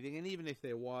survey or anything. And even if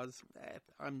there was,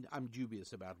 I'm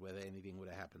dubious about whether anything would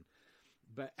have happened.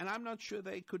 And I'm not sure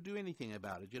they could do anything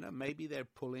about it. Maybe they're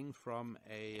pulling from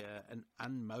an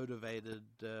unmotivated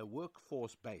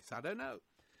workforce base. I don't know.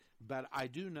 But I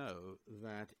do know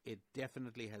that it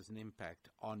definitely has an impact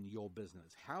on your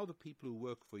business. How the people who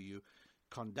work for you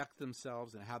conduct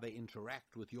themselves and how they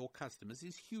interact with your customers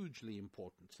is hugely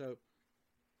important. So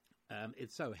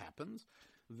It so happens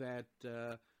that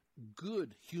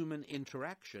good human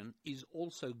interaction is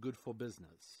also good for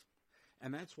business.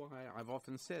 And that's why I've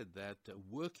often said that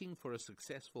working for a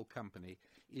successful company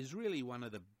is really one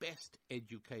of the best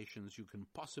educations you can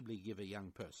possibly give a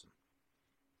young person.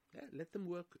 Yeah, let them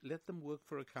work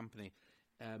for a company.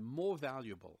 More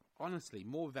valuable, honestly,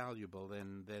 more valuable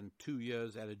than 2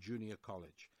 years at a junior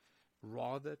college.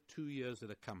 Rather 2 years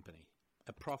at a company,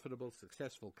 a profitable,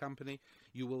 successful company.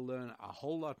 You will learn a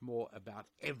whole lot more about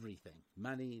everything: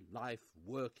 money, life,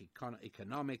 work,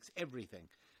 economics, everything.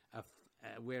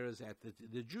 Whereas at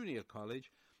the junior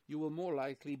college, you will more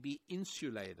likely be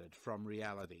insulated from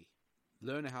reality.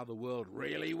 Learn how the world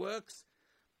really works.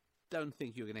 Don't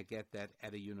think you're going to get that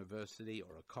at a university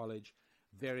or a college.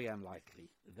 Very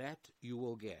unlikely. That you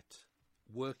will get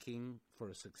working for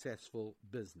a successful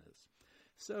business.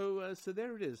 So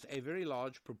there it is. A very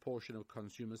large proportion of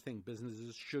consumers think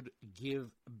businesses should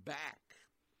give back.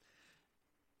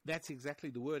 That's exactly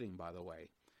the wording, by the way.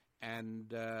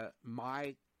 And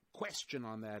my question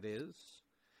on that is,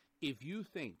 if you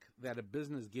think that a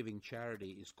business giving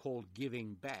charity is called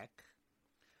giving back,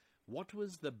 what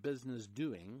was the business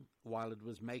doing while it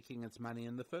was making its money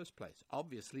in the first place?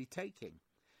 Obviously taking,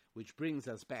 which brings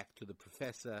us back to the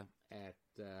professor at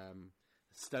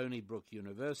Stony Brook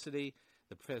University,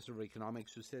 the professor of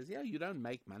economics, who says, yeah, you don't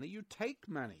make money, you take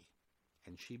money.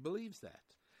 And she believes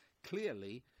that.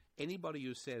 Clearly, anybody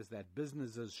who says that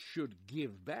businesses should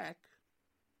give back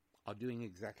are doing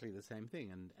exactly the same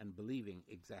thing and believing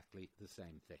exactly the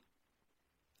same thing.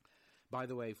 By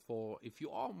the way, if you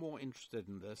are more interested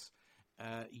in this,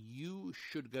 you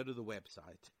should go to the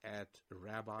website at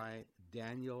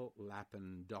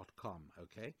rabbidaniellapin.com,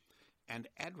 okay? And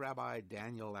at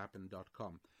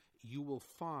rabbidaniellapin.com, you will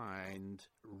find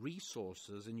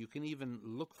resources, and you can even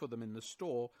look for them in the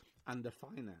store under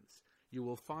finance. You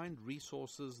will find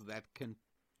resources that can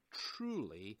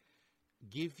truly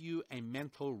give you a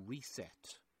mental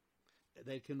reset.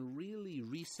 They can really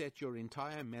reset your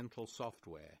entire mental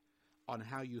software on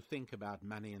how you think about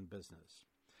money and business.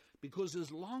 Because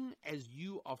as long as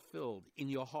you are filled in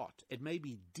your heart, it may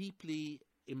be deeply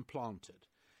implanted,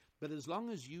 but as long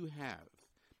as you have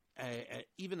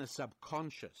even a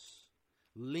subconscious,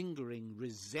 lingering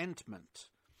resentment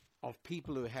of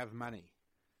people who have money,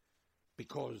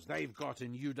 because they've got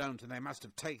and you don't, and they must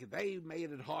have taken, they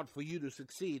made it hard for you to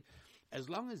succeed. As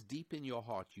long as deep in your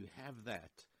heart you have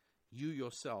that, you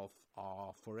yourself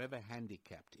are forever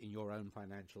handicapped in your own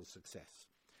financial success.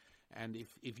 And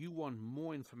if you want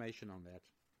more information on that,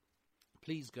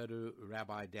 please go to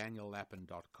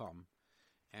rabbidaniellapin.com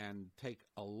and take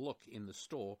a look in the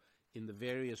store in the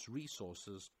various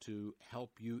resources to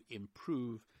help you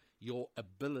improve your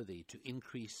ability to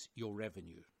increase your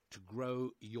revenue, to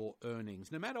grow your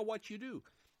earnings, no matter what you do.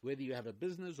 Whether you have a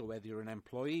business or whether you're an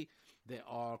employee, there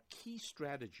are key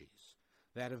strategies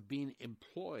that have been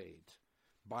employed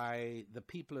by the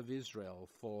people of Israel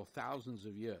for thousands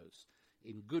of years,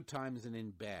 in good times and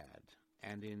in bad,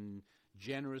 and in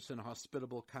generous and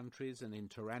hospitable countries and in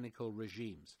tyrannical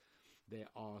regimes. There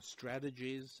are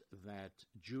strategies that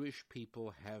Jewish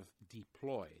people have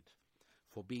deployed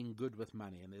for being good with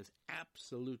money, and there's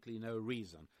absolutely no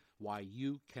reason why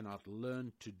you cannot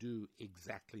learn to do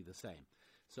exactly the same.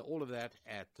 So all of that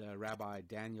at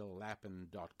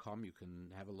rabbidaniellapin.com. You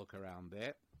can have a look around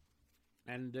there.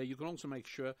 And you can also make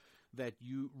sure that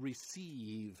you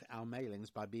receive our mailings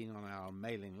by being on our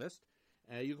mailing list.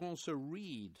 You can also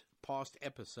read past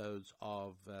episodes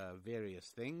of various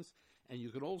things. And you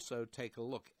can also take a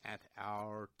look at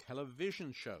our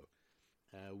television show,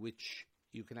 which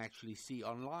you can actually see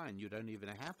online. You don't even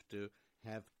have to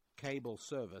have cable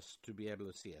service to be able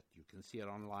to see it. You can see it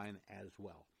online as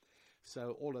well.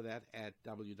 So all of that at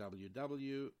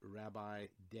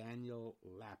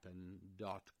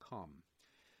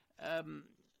www.rabbidaniellapin.com.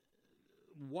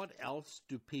 What else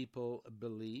do people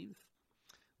believe?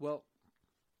 Well,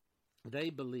 they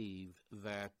believe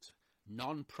that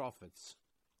non-profits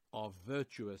are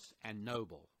virtuous and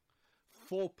noble.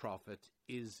 For-profit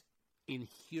is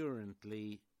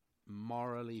inherently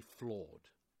morally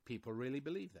flawed. People really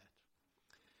believe that.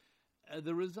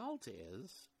 The result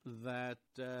is that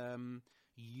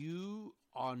you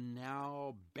are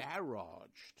now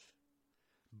barraged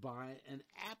by an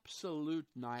absolute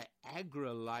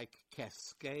Niagara-like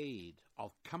cascade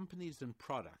of companies and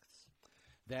products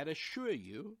that assure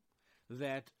you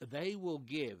that they will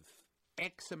give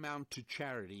X amount to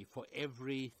charity for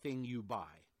everything you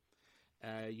buy.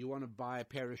 You want to buy a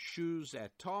pair of shoes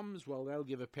at Tom's? Well, they'll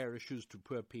give a pair of shoes to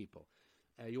poor people.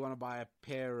 You want to buy a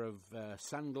pair of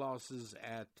sunglasses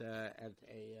at a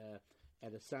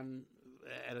sun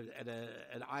at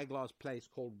an eyeglass place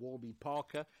called Warby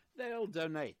Parker, they'll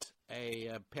donate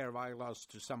a pair of eyeglasses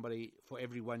to somebody for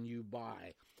every one you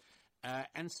buy.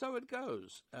 And so it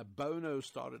goes. Bono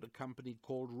started a company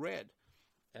called Red.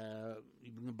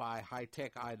 You can buy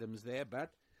high-tech items there,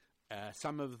 but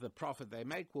some of the profit they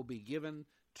make will be given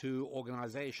to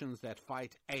organizations that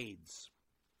fight AIDS.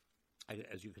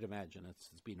 As you can imagine, it's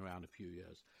been around a few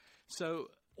years. So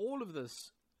all of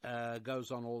this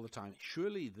goes on all the time.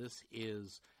 Surely this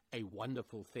is a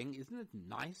wonderful thing. Isn't it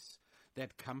nice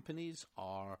that companies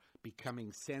are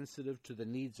becoming sensitive to the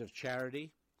needs of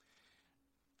charity?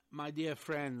 My dear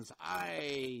friends,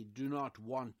 I do not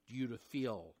want you to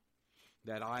feel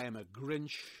that I am a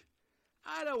Grinch.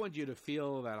 I don't want you to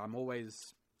feel that I'm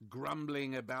always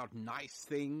grumbling about nice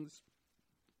things.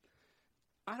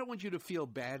 I don't want you to feel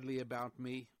badly about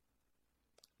me.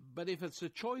 But if it's a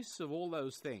choice of all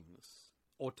those things,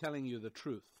 or telling you the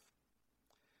truth,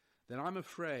 then I'm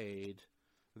afraid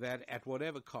that at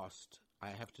whatever cost, I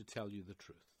have to tell you the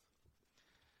truth.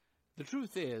 The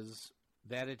truth is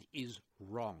that it is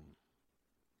wrong.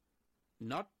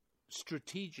 Not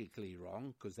strategically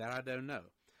wrong, because that I don't know,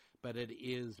 but it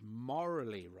is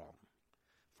morally wrong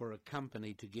for a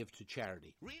company to give to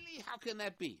charity. Really? How can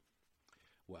that be?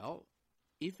 Well,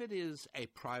 if it is a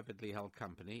privately held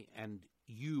company and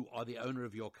you are the owner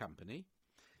of your company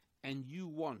and you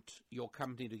want your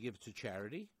company to give to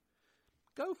charity,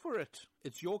 go for it.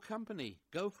 It's your company.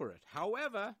 Go for it.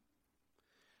 However,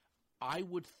 I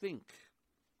would think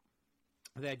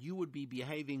that you would be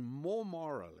behaving more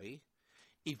morally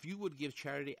if you would give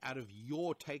charity out of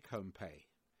your take-home pay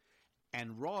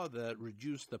and rather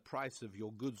reduce the price of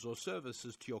your goods or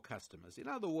services to your customers. In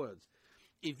other words,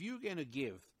 if you're going to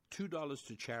give $2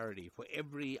 to charity for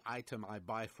every item I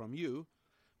buy from you,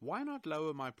 why not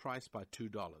lower my price by $2?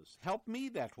 Help me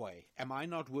that way. Am I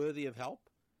not worthy of help?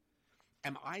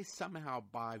 Am I somehow,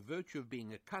 by virtue of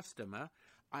being a customer,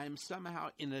 I am somehow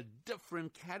in a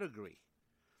different category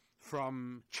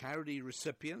from charity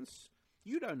recipients?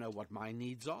 You don't know what my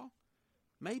needs are.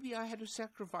 Maybe I had to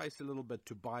sacrifice a little bit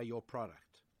to buy your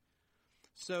product.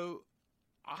 So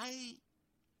I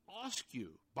ask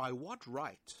you, by what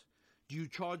right do you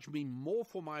charge me more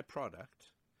for my product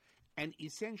and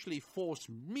essentially force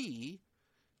me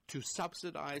to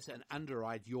subsidize and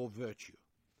underwrite your virtue?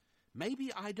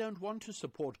 Maybe I don't want to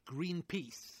support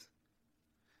Greenpeace.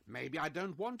 Maybe I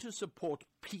don't want to support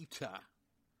PETA.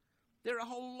 There are a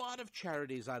whole lot of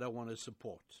charities I don't want to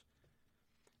support.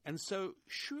 And so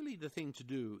surely the thing to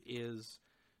do is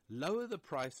lower the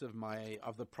price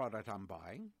of the product I'm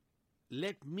buying.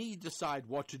 Let me decide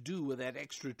what to do with that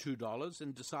extra $2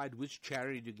 and decide which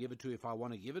charity to give it to if I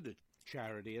want to give it to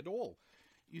charity at all.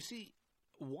 You see,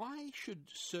 why should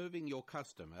serving your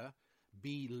customer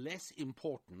be less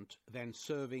important than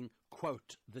serving,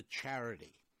 quote, the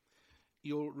charity?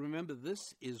 You'll remember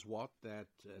this is what that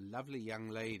lovely young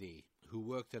lady who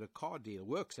works at a car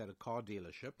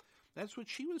dealership, that's what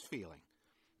she was feeling,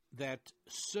 that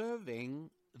serving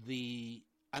the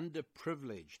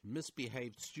underprivileged,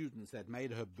 misbehaved students that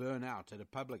made her burn out at a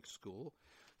public school,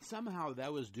 somehow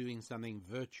that was doing something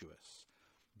virtuous.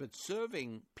 But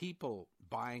serving people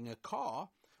buying a car,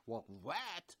 well,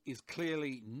 that is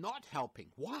clearly not helping.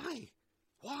 Why?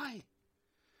 Why?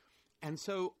 And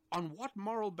so on what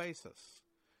moral basis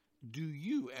do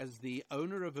you, as the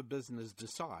owner of a business,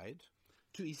 decide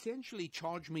to essentially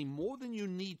charge me more than you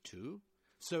need to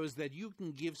so as that you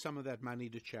can give some of that money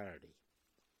to charity?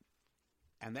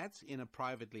 And that's in a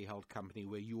privately held company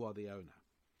where you are the owner.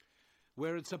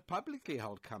 Where it's a publicly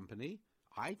held company,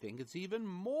 I think it's even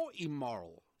more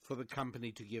immoral for the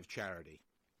company to give charity.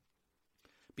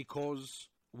 Because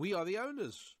we are the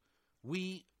owners.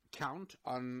 We count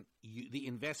on the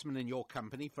investment in your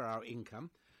company for our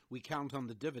income. We count on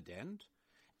the dividend.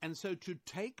 And so to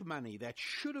take money that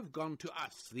should have gone to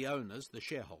us, the owners, the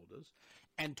shareholders,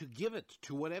 and to give it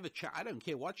to whatever I don't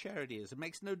care what charity it is, it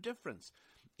makes no difference.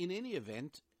 In any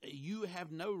event, you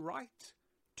have no right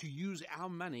to use our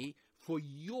money for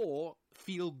your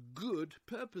feel-good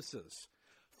purposes,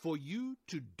 for you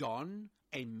to don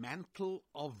a mantle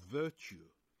of virtue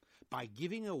by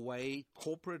giving away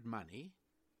corporate money.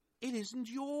 It isn't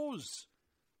yours.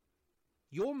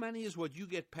 Your money is what you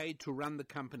get paid to run the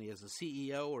company as a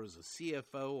CEO or as a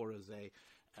CFO or as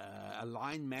a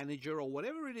line manager or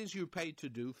whatever it is you're paid to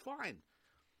do. Fine.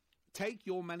 Take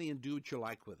your money and do what you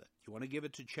like with it. You want to give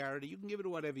it to charity, you can give it to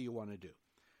whatever you want to do.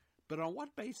 But on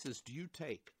what basis do you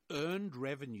take earned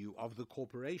revenue of the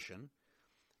corporation,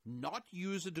 not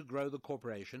use it to grow the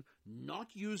corporation, not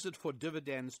use it for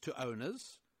dividends to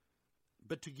owners,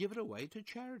 but to give it away to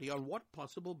charity? On what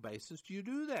possible basis do you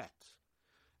do that?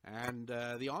 And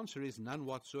the answer is none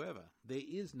whatsoever. There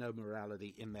is no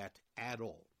morality in that at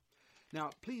all. Now,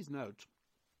 please note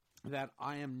that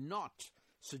I am not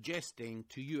suggesting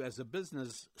to you as a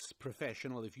business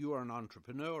professional, if you are an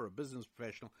entrepreneur or a business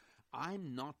professional,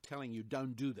 I'm not telling you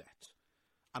don't do that.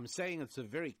 I'm saying it's a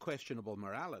very questionable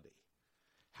morality.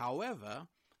 However,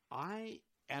 I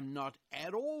am not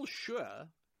at all sure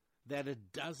that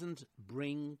it doesn't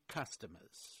bring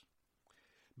customers.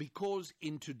 Because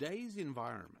in today's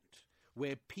environment,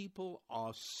 where people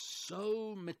are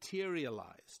so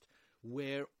materialized,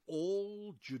 where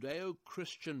all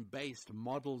Judeo-Christian based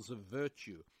models of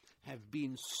virtue have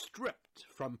been stripped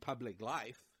from public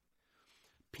life,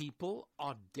 people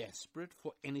are desperate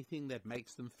for anything that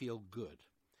makes them feel good.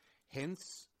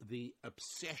 Hence the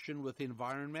obsession with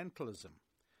environmentalism,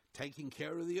 taking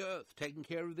care of the earth, taking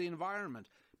care of the environment.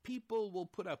 People will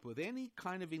put up with any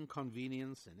kind of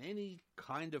inconvenience and any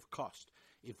kind of cost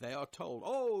if they are told,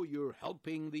 oh, you're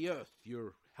helping the earth,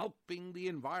 you're helping the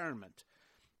environment,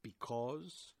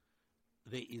 because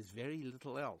there is very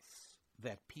little else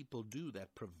that people do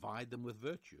that provide them with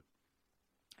virtue.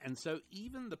 And so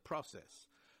even the process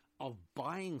of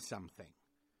buying something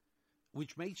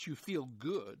which makes you feel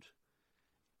good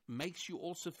makes you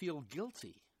also feel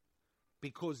guilty.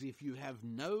 Because if you have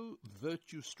no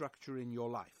virtue structure in your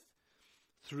life,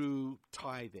 through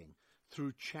tithing,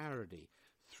 through charity,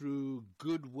 through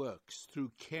good works,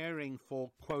 through caring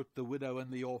for, quote, the widow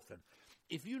and the orphan,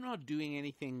 if you're not doing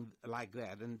anything like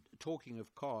that, and talking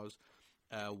of cars,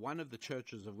 one of the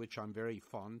churches of which I'm very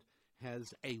fond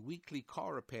has a weekly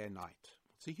car repair night.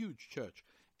 It's a huge church.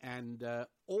 And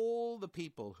all the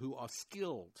people who are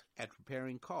skilled at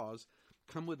repairing cars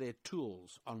come with their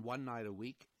tools on one night a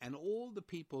week, and all the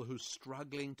people who are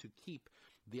struggling to keep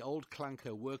the old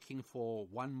clunker working for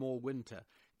one more winter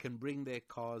can bring their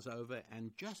cars over,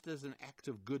 and just as an act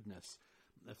of goodness,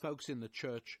 the folks in the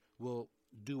church will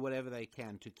do whatever they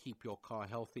can to keep your car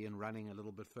healthy and running a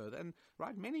little bit further. And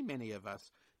right, many of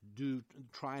us do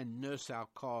try and nurse our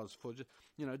cars for,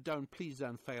 please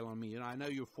don't fail on me. I know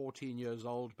you're 14 years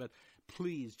old, but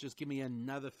please just give me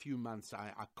another few months.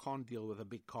 I can't deal with a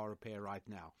big car repair right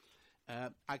now.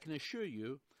 I can assure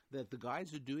you that the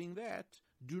guys who are doing that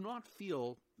do not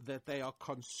feel that they are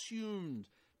consumed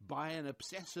by an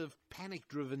obsessive,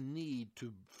 panic-driven need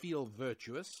to feel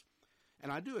virtuous.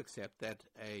 And I do accept that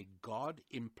a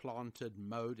God-implanted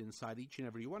mode inside each and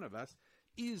every one of us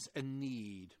is a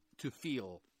need to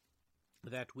feel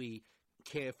that we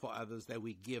care for others, that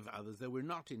we give others, that we're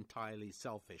not entirely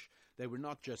selfish, that we're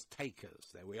not just takers,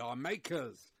 that we are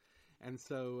makers. And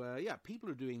so, people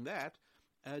who are doing that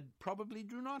probably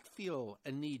do not feel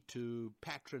a need to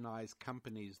patronize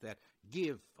companies that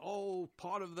give,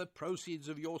 part of the proceeds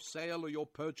of your sale or your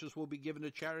purchase will be given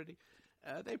to charity.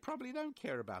 They probably don't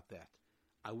care about that.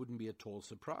 I wouldn't be at all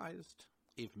surprised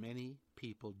if many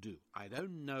people do. I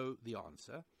don't know the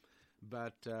answer,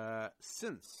 but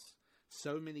since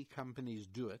so many companies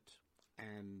do it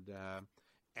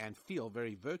and feel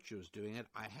very virtuous doing it,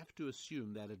 I have to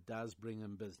assume that it does bring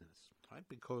them business, right?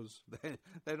 Because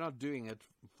they're not doing it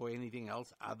for anything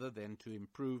else other than to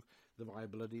improve the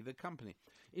viability of the company.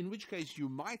 In which case you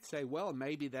might say, well,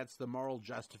 maybe that's the moral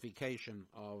justification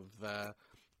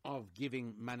of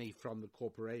giving money from the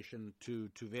corporation to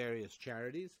various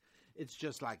charities. It's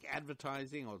just like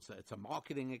advertising, or it's a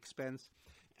marketing expense.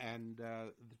 And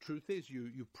the truth is,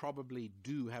 you probably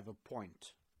do have a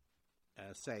point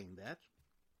saying that.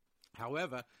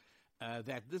 However,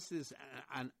 that this is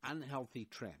an unhealthy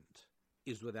trend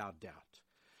is without doubt.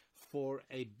 For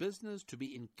a business to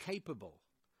be incapable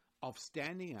of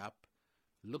standing up,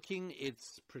 looking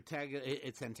its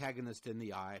antagonist in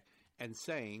the eye, and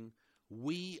saying,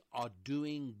 we are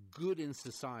doing good in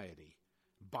society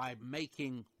by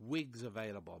making wigs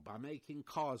available, by making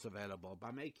cars available,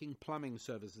 by making plumbing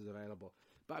services available,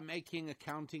 by making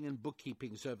accounting and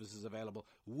bookkeeping services available.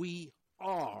 We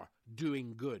are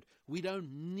doing good. We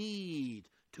don't need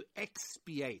to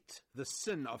expiate the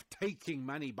sin of taking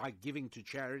money by giving to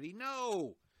charity.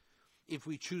 No! If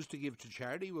we choose to give to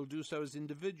charity, we'll do so as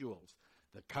individuals.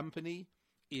 The company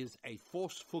is a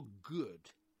force for good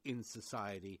in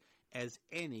society, as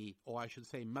any, or I should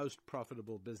say most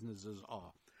profitable businesses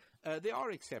are. There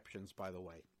are exceptions, by the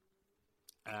way.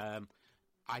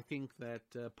 I think that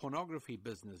pornography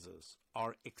businesses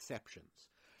are exceptions.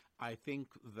 I think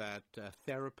that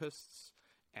therapists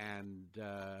and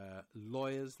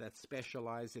lawyers that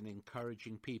specialize in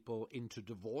encouraging people into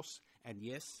divorce, and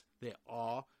yes, there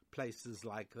are places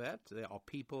like that. There are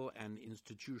people and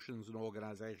institutions and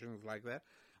organizations like that.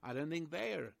 I don't think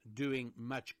they're doing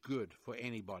much good for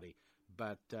anybody.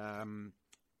 But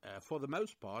for the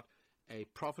most part, a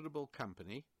profitable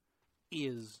company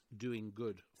is doing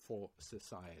good for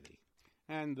society.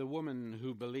 And the woman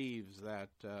who believes that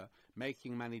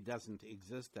making money doesn't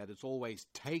exist, that it's always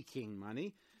taking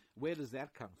money, where does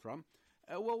that come from?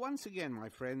 Well, once again, my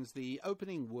friends, the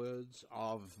opening words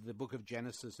of the book of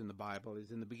Genesis in the Bible is,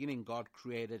 in the beginning, God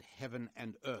created heaven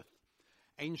and earth.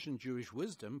 Ancient Jewish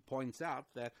wisdom points out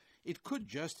that it could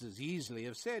just as easily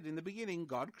have said, in the beginning,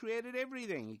 God created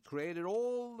everything. He created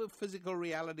all the physical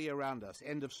reality around us.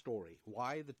 End of story.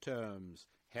 Why the terms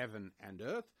heaven and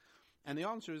earth? And the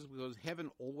answer is because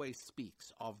heaven always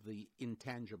speaks of the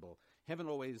intangible. Heaven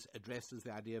always addresses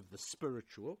the idea of the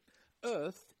spiritual.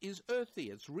 Earth is earthy.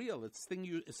 It's real. It's thing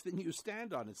you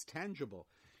stand on. It's tangible.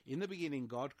 In the beginning,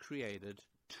 God created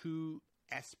two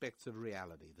aspects of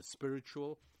reality, the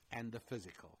spiritual and the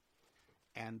physical.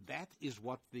 And that is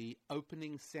what the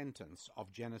opening sentence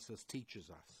of Genesis teaches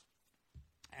us.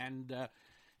 And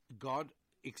God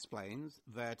explains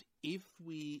that if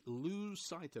we lose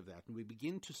sight of that and we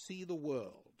begin to see the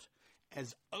world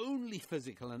as only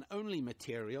physical and only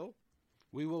material,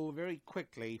 we will very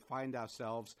quickly find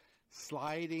ourselves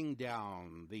sliding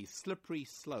down the slippery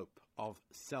slope of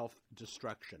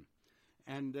self-destruction.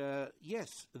 And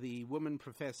yes, the woman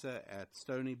professor at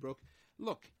Stony Brook,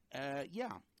 look,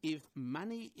 if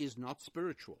money is not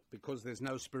spiritual, because there's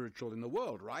no spiritual in the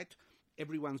world, right?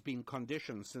 Everyone's been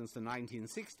conditioned since the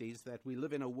 1960s that we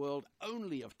live in a world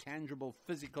only of tangible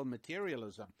physical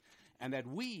materialism, and that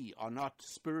we are not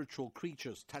spiritual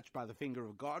creatures touched by the finger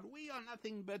of God. We are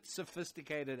nothing but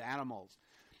sophisticated animals.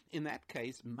 In that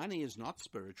case, money is not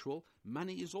spiritual,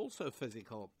 money is also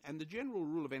physical. And the general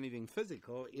rule of anything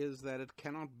physical is that it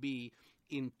cannot be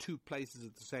in two places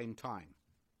at the same time,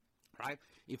 right?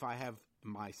 If I have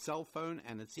my cell phone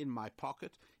and it's in my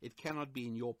pocket, it cannot be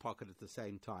in your pocket at the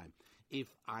same time.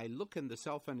 If I look and the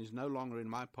cell phone is no longer in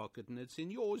my pocket and it's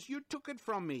in yours, you took it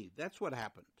from me. That's what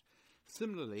happened.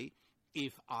 Similarly,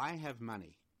 if I have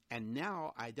money, and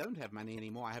now I don't have money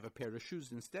anymore, I have a pair of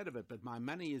shoes instead of it, but my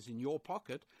money is in your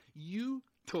pocket, you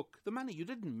took the money. You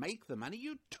didn't make the money,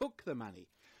 you took the money.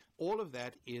 All of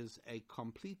that is a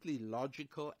completely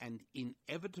logical and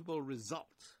inevitable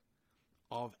result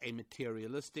of a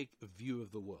materialistic view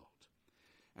of the world.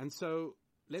 And so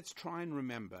let's try and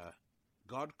remember,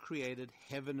 God created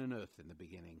heaven and earth in the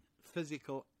beginning,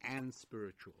 physical and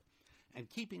spiritual. And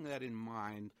keeping that in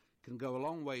mind can go a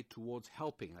long way towards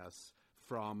helping us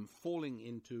from falling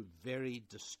into very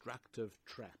destructive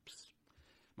traps.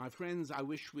 My friends, I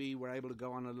wish we were able to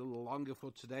go on a little longer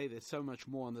for today. There's so much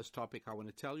more on this topic I want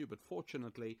to tell you, but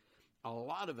fortunately, a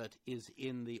lot of it is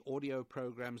in the audio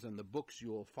programs and the books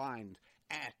you'll find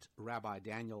at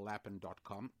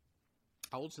RabbiDanielLapin.com.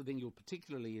 I also think you'll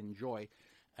particularly enjoy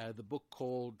the book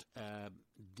called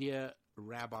Dear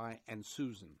Rabbi and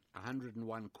Susan,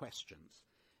 101 Questions.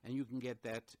 And you can get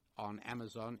that on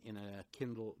Amazon in a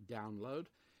Kindle download.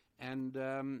 And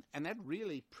that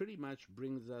really pretty much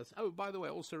brings us... Oh, by the way,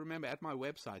 also remember, at my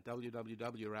website,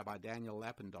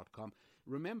 www.RabbiDanielLapin.com,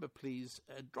 remember, please,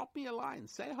 drop me a line.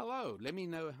 Say hello. Let me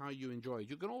know how you enjoy it.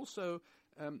 You can also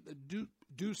do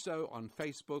so on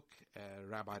Facebook,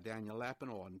 Rabbi Daniel Lapin,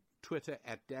 or on Twitter,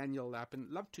 at Daniel Lapin.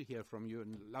 Love to hear from you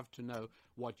and love to know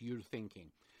what you're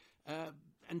thinking.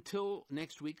 Until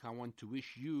next week, I want to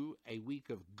wish you a week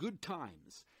of good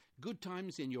times. Good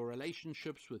times in your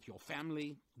relationships with your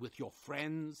family, with your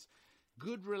friends,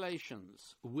 good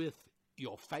relations with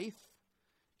your faith,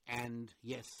 and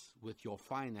yes, with your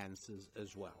finances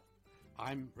as well.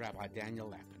 I'm Rabbi Daniel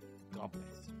Lapin. God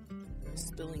bless.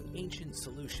 Spilling ancient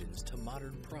solutions to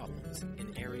modern problems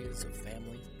in areas of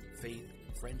family, faith,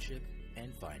 friendship,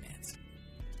 and finance.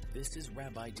 This is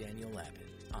Rabbi Daniel Lapin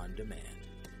on demand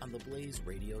on the Blaze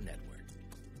Radio Network.